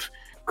supportive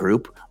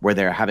group where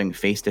they're having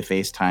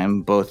face-to-face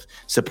time, both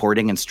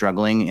supporting and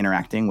struggling,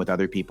 interacting with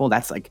other people.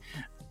 That's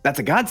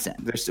a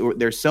godsend.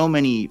 There's so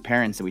many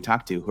parents that we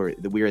talk to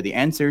we are the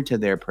answer to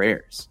their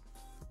prayers.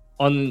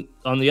 On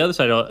the other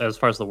side, as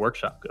far as the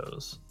workshop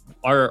goes,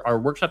 our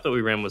workshop that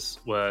we ran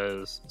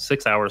was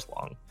 6 hours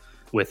long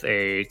with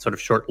a sort of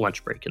short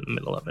lunch break in the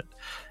middle of it.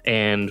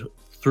 And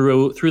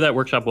through that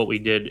workshop, what we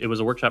did, it was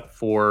a workshop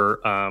for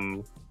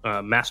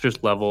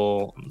master's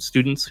level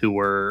students who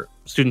were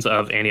students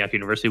of Antioch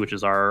University, which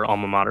is our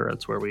alma mater.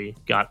 That's where we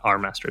got our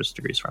master's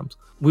degrees from.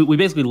 We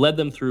basically led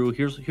them through,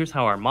 here's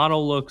how our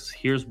model looks,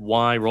 here's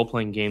why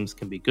role-playing games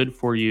can be good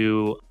for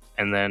you,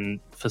 and then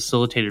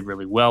facilitated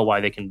really well why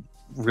they can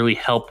really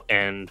help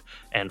and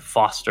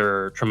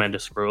foster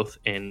tremendous growth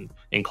in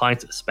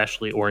clients,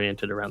 especially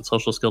oriented around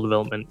social skill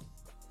development.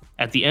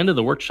 At the end of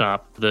the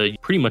workshop, the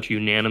pretty much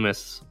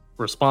unanimous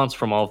response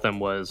from all of them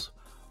was,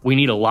 we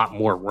need a lot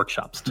more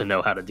workshops to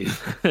know how to do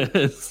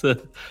this,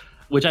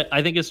 which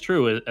I think is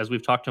true. As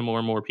we've talked to more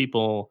and more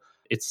people,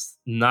 it's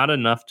not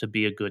enough to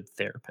be a good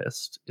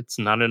therapist. It's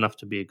not enough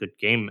to be a good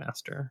game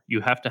master. You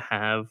have to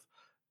have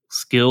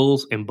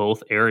skills in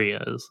both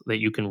areas that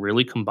you can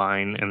really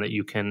combine and that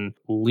you can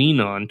lean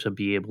on to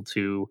be able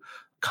to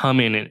come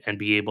in and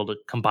be able to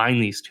combine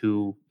these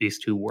two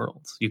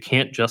worlds. You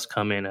can't just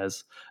come in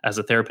as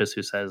a therapist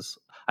who says,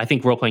 I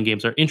think role-playing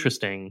games are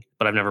interesting,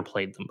 but I've never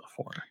played them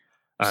before.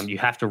 You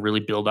have to really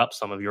build up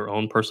some of your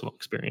own personal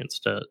experience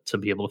to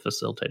be able to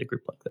facilitate a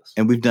group like this.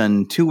 And we've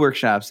done 2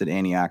 workshops at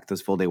Antioch,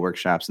 those full day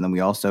workshops. And then we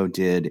also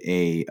did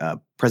a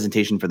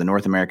presentation for the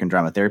North American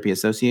Drama Therapy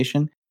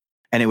Association.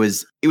 And it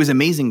was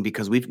amazing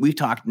because we've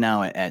talked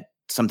now at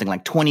something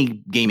like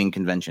 20 gaming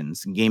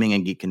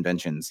and geek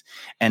conventions.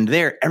 And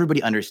there,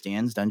 everybody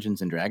understands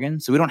Dungeons and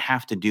Dragons. So we don't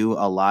have to do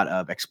a lot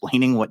of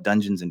explaining what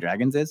Dungeons and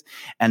Dragons is.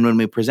 And when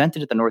we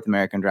presented at the North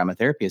American Drama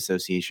Therapy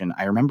Association,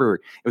 I remember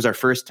it was our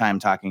first time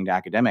talking to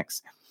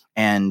academics.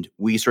 And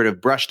we sort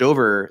of brushed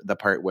over the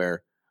part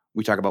where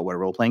we talk about what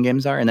role-playing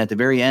games are. And at the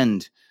very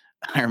end,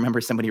 I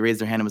remember somebody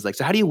raised their hand and was like,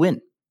 so how do you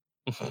win?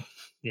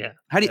 Yeah.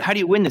 How do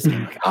you win this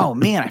game? Like, oh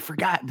man, I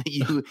forgot that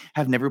you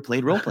have never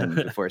played role-playing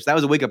before. So that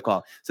was a wake-up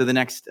call. So the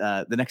next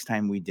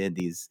time we did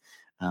these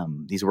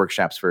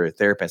workshops for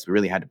therapists, we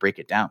really had to break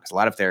it down because a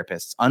lot of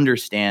therapists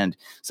understand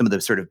some of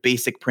the sort of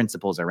basic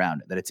principles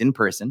around it, that it's in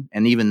person.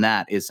 And even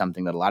that is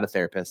something that a lot of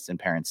therapists and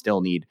parents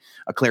still need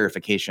a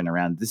clarification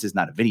around. This is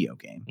not a video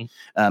game.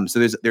 So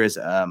there's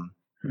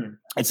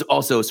it's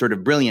also sort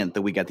of brilliant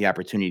that we get the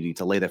opportunity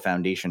to lay the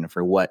foundation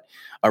for what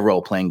a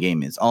role-playing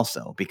game is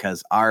also,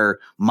 because our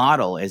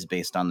model is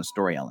based on the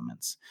story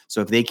elements. So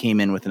if they came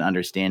in with an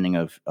understanding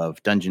of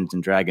Dungeons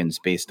and Dragons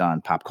based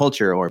on pop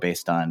culture or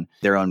based on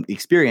their own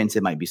experience,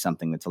 it might be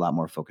something that's a lot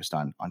more focused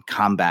on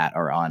combat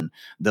or on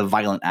the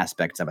violent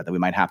aspects of it that we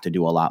might have to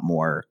do a lot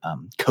more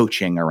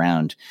coaching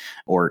around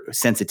or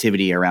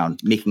sensitivity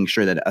around making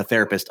sure that a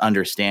therapist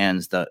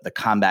understands the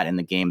combat in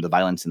the game, the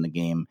violence in the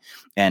game,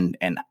 and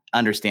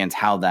understands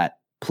how that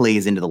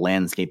plays into the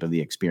landscape of the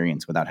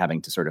experience without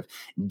having to sort of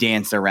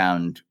dance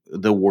around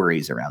the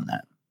worries around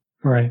that.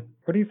 Right.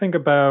 What do you think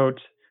about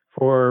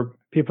for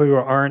people who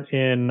aren't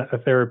in a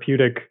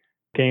therapeutic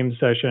game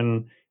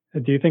session?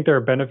 Do you think there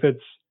are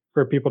benefits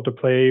for people to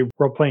play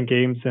role-playing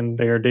games in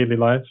their daily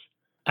lives?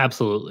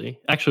 Absolutely.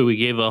 Actually, we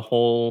gave a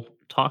whole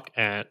talk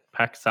at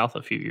PAX South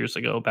a few years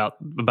ago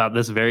about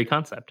this very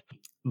concept.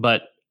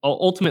 But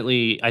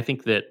ultimately, I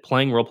think that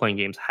playing role-playing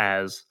games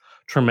has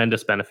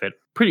tremendous benefit.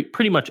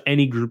 Pretty much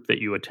any group that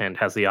you attend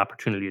has the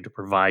opportunity to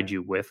provide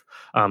you with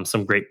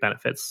some great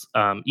benefits,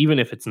 even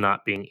if it's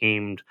not being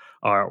aimed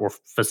or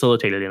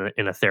facilitated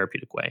in a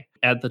therapeutic way.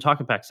 At the talk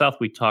at PAX South,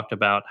 we talked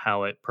about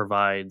how it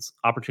provides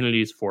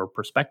opportunities for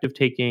perspective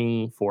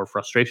taking, for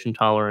frustration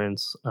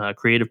tolerance,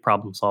 creative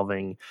problem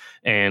solving,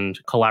 and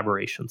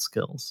collaboration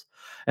skills.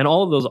 And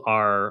all of those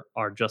are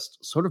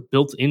just sort of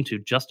built into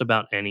just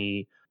about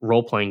any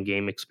role-playing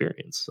game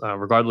experience,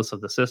 regardless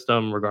of the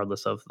system,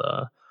 regardless of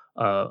the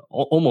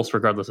almost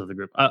regardless of the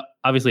group.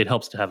 Obviously, it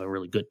helps to have a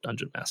really good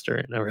dungeon master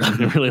and a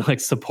really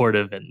like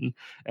supportive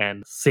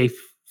and safe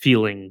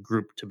feeling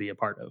group to be a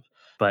part of.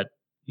 But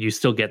you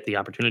still get the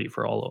opportunity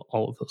for all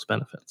of those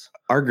benefits.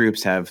 Our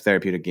groups have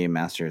therapeutic game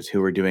masters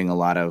who are doing a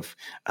lot of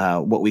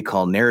what we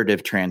call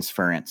narrative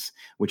transference,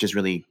 which is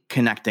really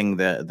connecting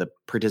the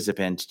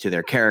participant to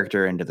their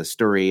character and to the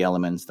story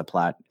elements, the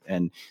plot,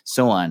 and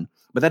so on.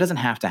 But that doesn't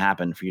have to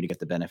happen for you to get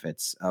the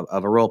benefits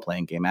of a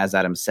role-playing game. As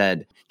Adam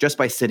said, just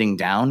by sitting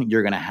down,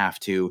 you're going to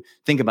have to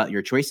think about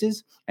your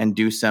choices and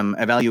do some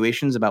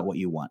evaluations about what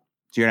you want.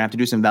 So you're going to have to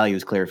do some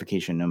values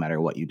clarification no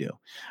matter what you do.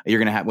 You're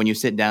going to have, when you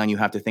sit down, you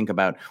have to think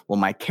about, well,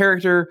 my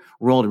character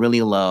rolled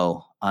really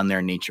low on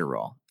their nature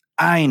roll.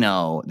 I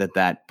know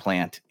that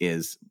plant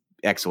is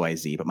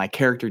XYZ, but my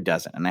character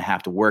doesn't. And I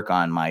have to work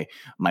on my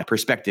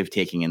perspective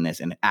taking in this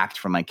and act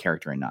from my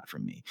character and not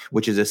from me,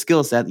 which is a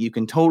skill set that you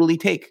can totally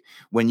take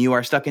when you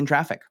are stuck in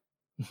traffic.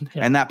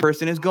 Yeah. And that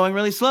person is going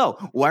really slow.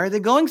 Why are they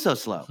going so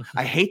slow?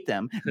 I hate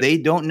them. They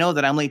don't know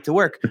that I'm late to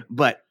work,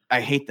 but I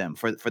hate them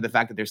for the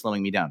fact that they're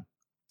slowing me down.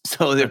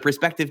 So the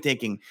perspective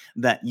taking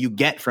that you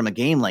get from a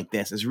game like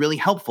this is really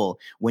helpful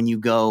when you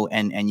go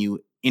and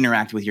you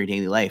interact with your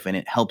daily life, and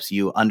it helps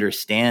you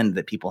understand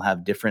that people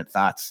have different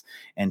thoughts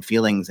and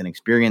feelings and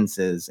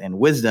experiences and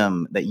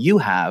wisdom that you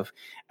have,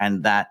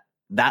 and that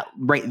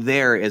right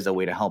there is a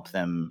way to help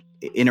them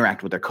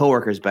interact with their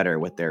coworkers better,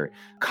 with their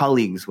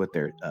colleagues, with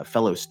their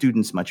fellow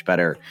students much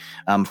better.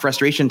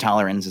 Frustration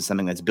tolerance is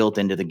something that's built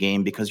into the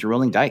game because you're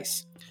rolling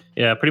dice.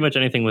 Yeah, pretty much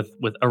anything with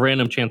a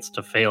random chance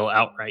to fail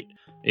outright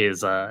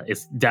is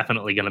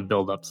definitely going to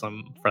build up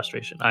some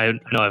frustration. I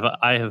know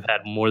I have had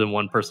more than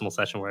one personal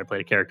session where I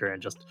played a character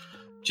and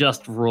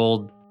just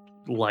rolled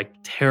like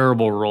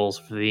terrible rolls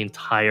for the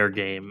entire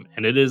game,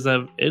 and it is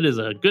a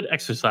good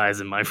exercise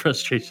in my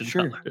frustration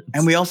tolerance.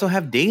 And we also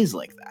have days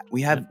like that.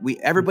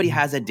 Everybody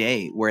has a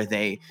day where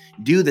they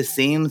do the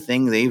same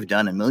thing they've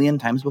done a million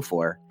times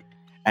before.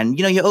 And,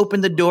 you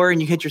open the door and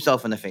you hit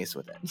yourself in the face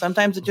with it.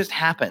 Sometimes it just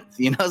happens.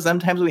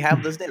 Sometimes we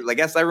have those days. I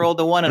guess I rolled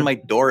a 1 on my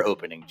door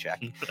opening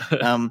check.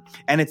 And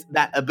it's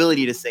that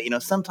ability to say,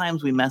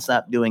 sometimes we mess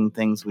up doing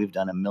things we've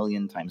done a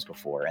million times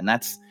before. And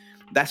that's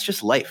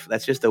just life.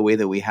 That's just the way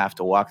that we have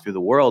to walk through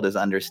the world, is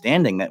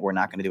understanding that we're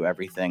not going to do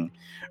everything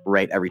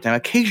right every time.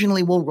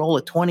 Occasionally we'll roll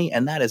a 20,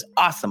 and that is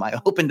awesome. I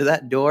opened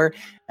that door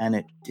and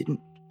it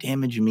didn't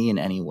damage me in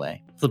any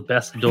way. It's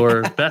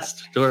the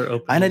best door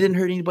opening. And I didn't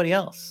hurt anybody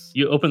else.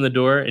 You opened the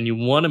door and you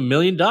won $1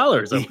 million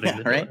opening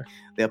the right? door.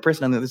 The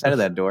person on the other side of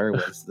that door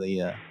was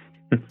the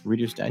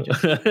Reader's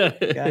Digest guy. Is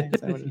that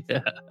what it is?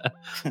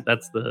 Yeah.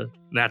 That's the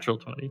natural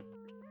 20.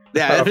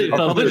 Yeah, Publishers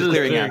Publishers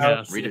Clearinghouse.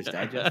 Clearinghouse. Reader's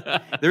Digest.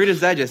 The Reader's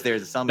Digest there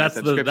is a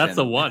subscription. That's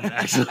the one,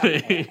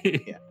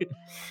 actually.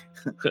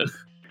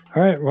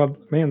 All right. Well,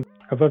 man,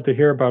 I'd love to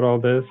hear about all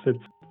this. It's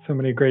so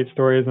many great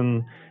stories,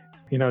 and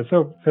it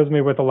so fills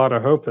me with a lot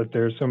of hope that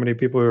there's so many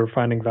people who are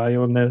finding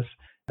value in this,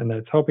 and that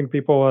it's helping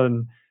people,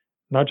 and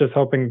not just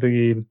helping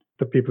the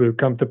people who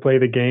come to play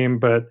the game,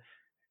 but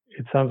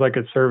it sounds like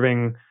it's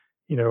serving,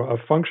 a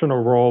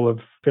functional role of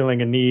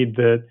filling a need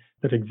that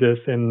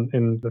exists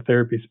in the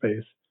therapy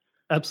space.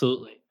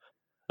 Absolutely.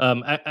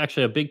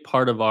 Actually, a big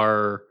part of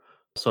our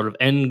sort of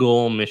end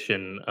goal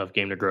mission of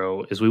Game to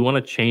Grow is we want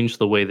to change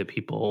the way that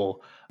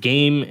people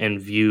game and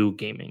view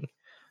gaming.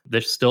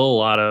 There's still a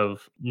lot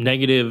of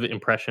negative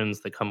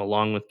impressions that come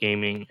along with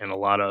gaming, and a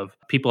lot of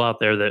people out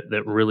there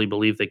that really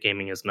believe that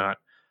gaming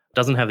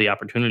doesn't have the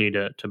opportunity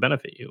to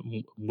benefit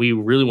you. We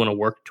really want to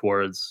work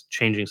towards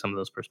changing some of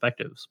those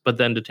perspectives. But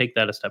then to take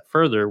that a step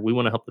further, we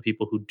want to help the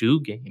people who do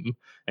game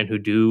and who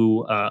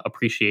do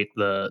appreciate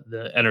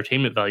the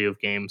entertainment value of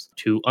games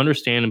to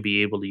understand and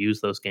be able to use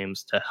those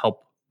games to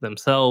help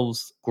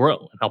themselves grow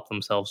and help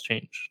themselves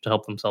change, to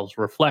help themselves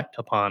reflect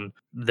upon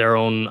their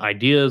own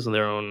ideas and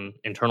their own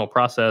internal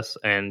process,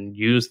 and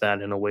use that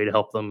in a way to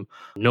help them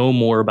know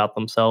more about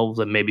themselves,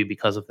 and maybe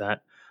because of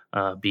that,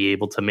 be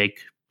able to make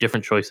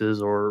different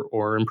choices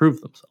or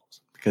improve themselves.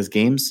 Because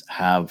games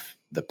have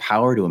the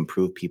power to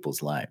improve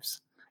people's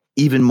lives,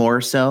 even more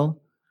so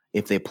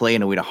if they play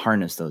in a way to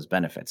harness those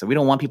benefits. So we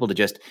don't want people to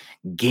just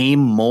game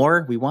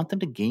more. We want them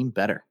to game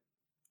better.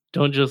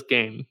 Don't just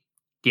game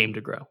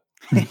to grow.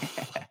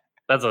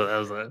 That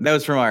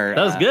was from our.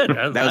 That was good.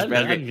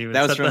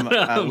 That was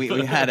from.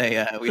 We had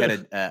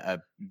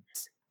a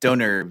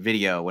donor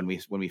video when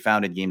we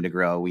founded Game to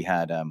Grow. We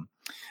had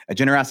a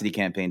generosity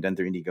campaign done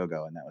through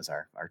Indiegogo, and that was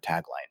our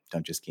tagline.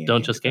 Don't just game.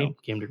 Don't just game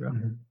to grow.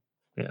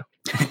 Mm-hmm.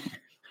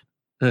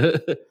 Yeah.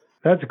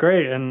 That's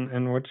great.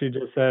 And what you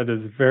just said is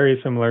very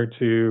similar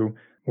to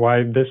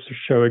why this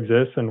show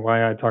exists and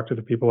why I talk to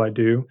the people I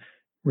do.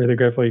 Really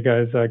grateful you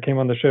guys came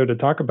on the show to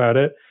talk about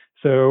it.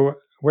 So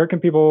where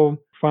can people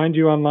find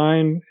you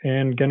online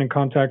and get in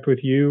contact with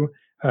you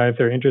if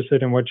they're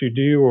interested in what you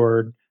do,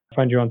 or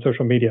find you on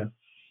social media?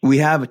 We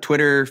have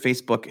Twitter,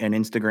 Facebook, and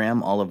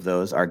Instagram. All of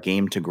those are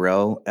Game to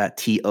Grow,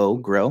 T-O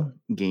Grow,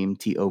 Game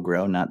T-O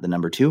Grow, not the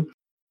number 2.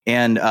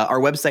 And our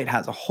website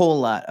has a whole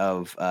lot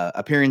of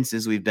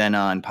appearances. We've been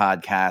on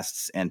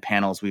podcasts and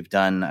panels we've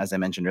done. As I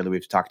mentioned earlier,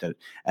 we've talked at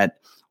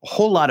a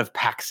whole lot of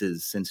PAXs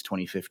since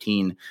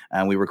 2015.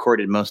 We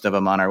recorded most of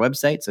them on our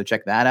website, so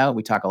check that out.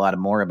 We talk a lot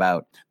more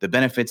about the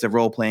benefits of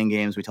role-playing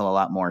games. We tell a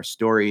lot more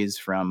stories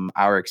from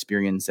our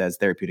experience as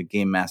therapeutic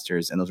game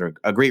masters, and those are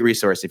a great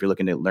resource if you're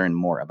looking to learn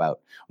more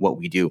about what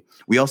we do.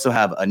 We also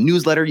have a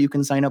newsletter you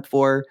can sign up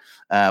for,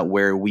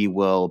 where we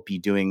will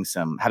be having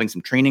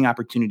some training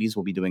opportunities.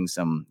 We'll be doing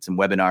some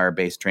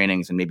webinar-based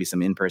trainings and maybe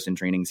some in-person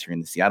trainings here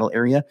in the Seattle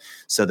area.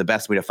 So the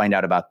best way to find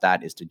out about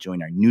that is to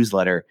join our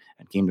newsletter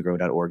at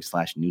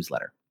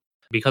gametogrow.org/newsletter.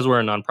 Because we're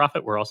a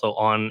nonprofit, we're also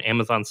on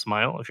Amazon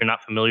Smile. If you're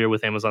not familiar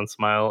with Amazon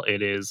Smile,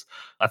 it is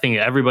a thing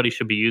that everybody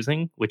should be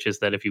using, which is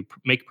that if you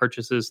make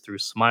purchases through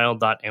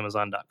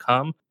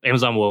smile.amazon.com,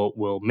 Amazon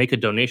will make a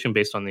donation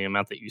based on the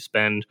amount that you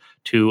spend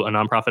to a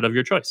nonprofit of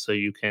your choice. So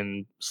you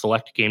can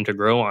select Game to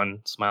Grow on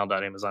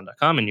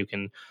smile.amazon.com, and you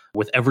can,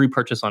 with every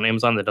purchase on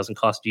Amazon that doesn't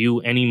cost you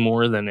any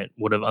more than it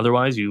would have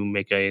otherwise, you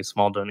make a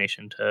small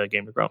donation to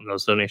Game to Grow. And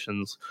those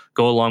donations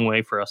go a long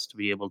way for us to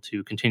be able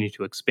to continue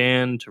to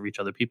expand, to reach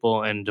other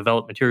people, and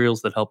develop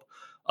materials that help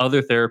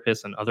other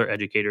therapists and other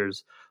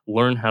educators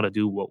learn how to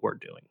do what we're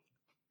doing.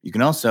 You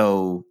can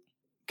also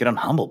get on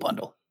Humble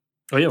Bundle.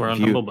 Oh yeah, we're on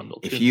Humble Bundle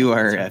too.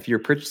 If you're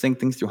purchasing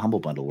things through Humble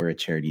Bundle, we're a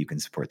charity you can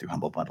support through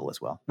Humble Bundle as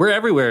well. We're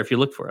everywhere if you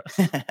look for us.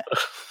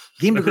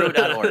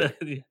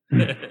 GameToGrow.org.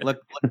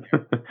 look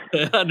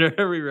under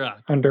every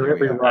rock. Under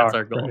every rock. That's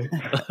our goal.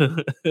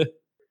 Right.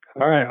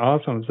 All right,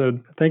 awesome. So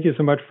thank you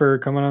so much for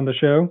coming on the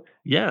show.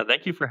 Yeah,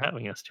 thank you for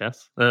having us,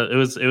 Jess. It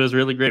was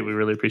really great. We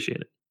really appreciate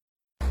it.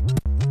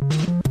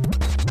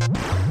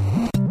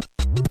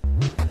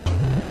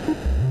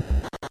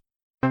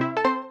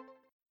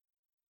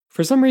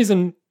 For some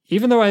reason,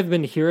 even though I've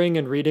been hearing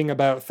and reading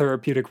about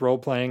therapeutic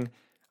role-playing,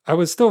 I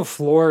was still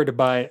floored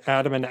by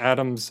Adam and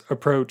Adam's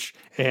approach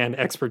and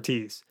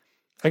expertise.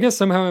 I guess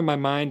somehow in my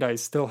mind I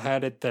still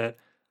had it that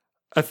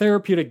a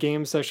therapeutic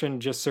game session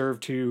just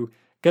served to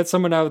get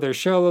someone out of their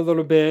shell a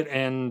little bit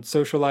and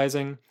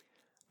socializing,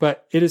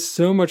 but it is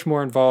so much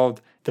more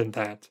involved than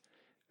that.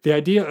 The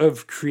idea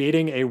of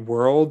creating a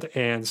world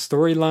and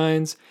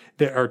storylines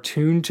that are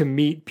tuned to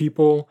meet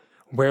people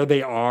where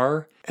they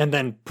are and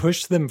then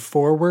push them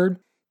forward,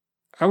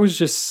 I was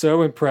just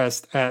so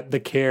impressed at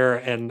the care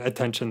and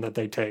attention that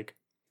they take.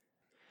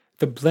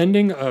 The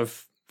blending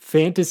of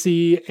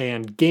fantasy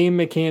and game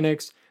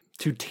mechanics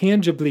to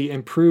tangibly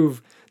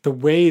improve the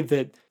way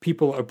that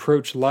people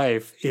approach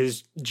life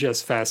is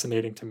just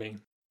fascinating to me.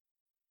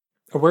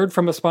 A word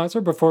from a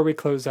sponsor before we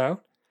close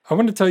out. I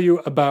want to tell you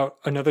about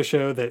another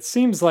show that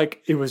seems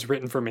like it was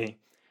written for me.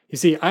 You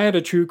see, I had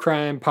a true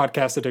crime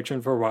podcast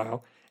addiction for a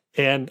while,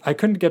 and I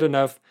couldn't get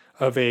enough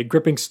of a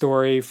gripping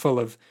story full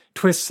of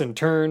twists and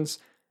turns,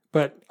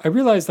 but I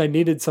realized I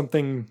needed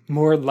something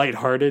more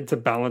lighthearted to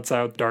balance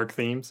out dark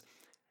themes.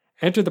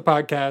 Enter the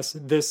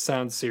podcast, This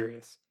Sounds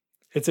Serious.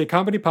 It's a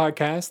comedy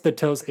podcast that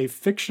tells a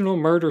fictional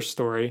murder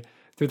story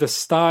through the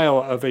style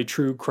of a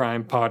true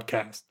crime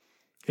podcast.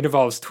 It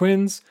involves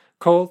twins,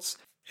 cults,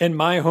 and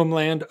my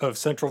homeland of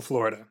Central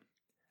Florida.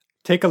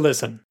 Take a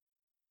listen.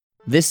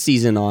 This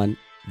season on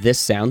This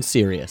Sounds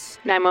Serious.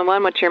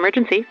 911, what's your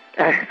emergency?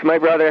 It's my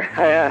brother.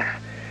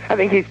 I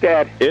think he's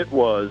dead. It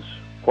was,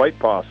 quite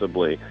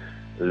possibly,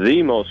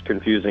 the most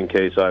confusing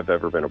case I've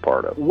ever been a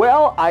part of.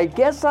 Well, I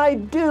guess I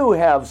do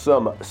have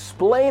some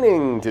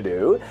splaining to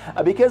do,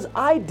 because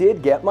I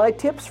did get my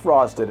tips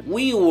frosted.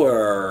 We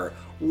were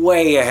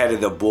way ahead of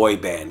the boy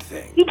band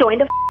thing. He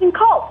joined a f***ing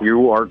cult.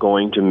 You are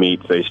going to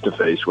meet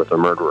face-to-face with a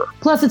murderer.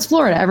 Plus, it's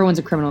Florida. Everyone's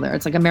a criminal there.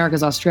 It's like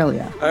America's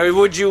Australia.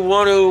 Would you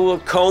want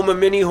to comb a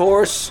mini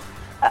horse?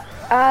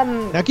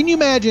 Now, can you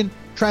imagine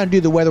trying to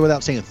do the weather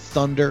without saying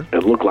thunder?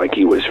 It looked like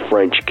he was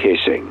French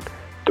kissing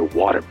the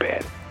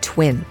waterbed.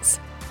 Twins.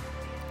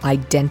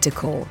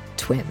 Identical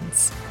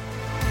twins.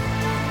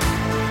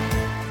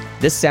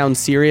 This Sounds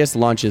Serious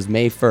launches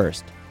May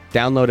 1st.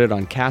 Download it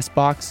on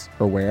CastBox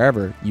or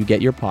wherever you get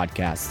your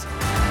podcasts.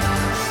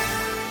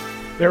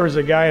 There was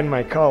a guy in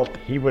my cult.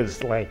 He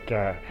was like,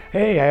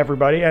 hey,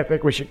 everybody, I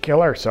think we should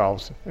kill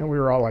ourselves. And we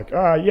were all like,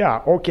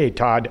 yeah, okay,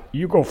 Todd,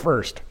 you go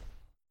first.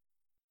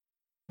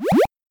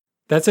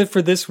 That's it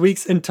for this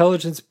week's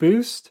Intelligence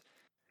Boost.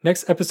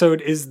 Next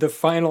episode is the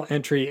final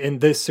entry in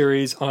this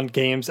series on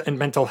games and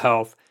mental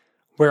health,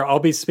 where I'll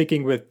be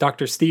speaking with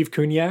Dr. Steve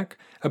Kuniak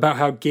about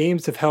how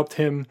games have helped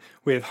him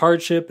with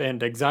hardship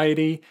and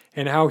anxiety,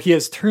 and how he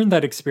has turned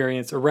that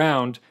experience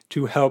around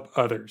to help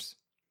others.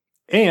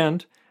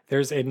 And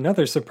there's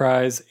another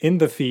surprise in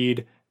the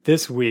feed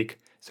this week,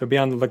 so be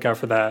on the lookout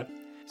for that.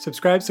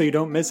 Subscribe so you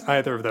don't miss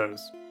either of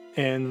those.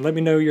 And let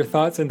me know your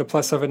thoughts in the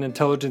Plus7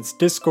 Intelligence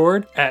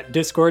Discord at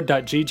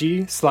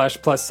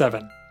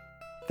discord.gg/plus7.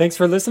 Thanks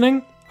for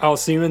listening. I'll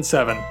see you in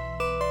 7.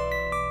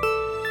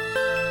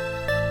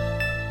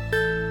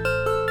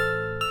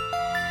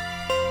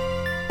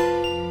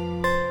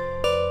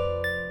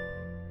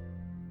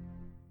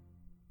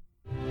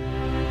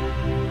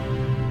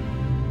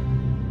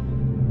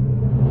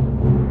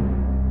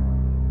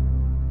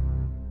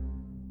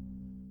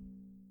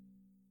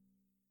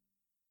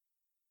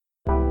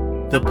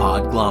 The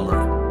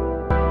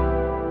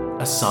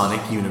Podglomerate, a sonic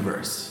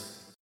universe.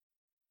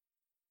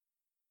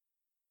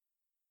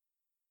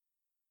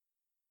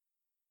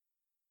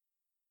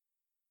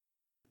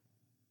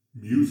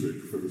 Music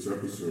for this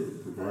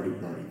episode provided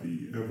by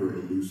the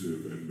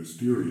ever-elusive and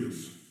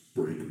mysterious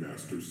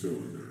Breakmaster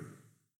Cylinder.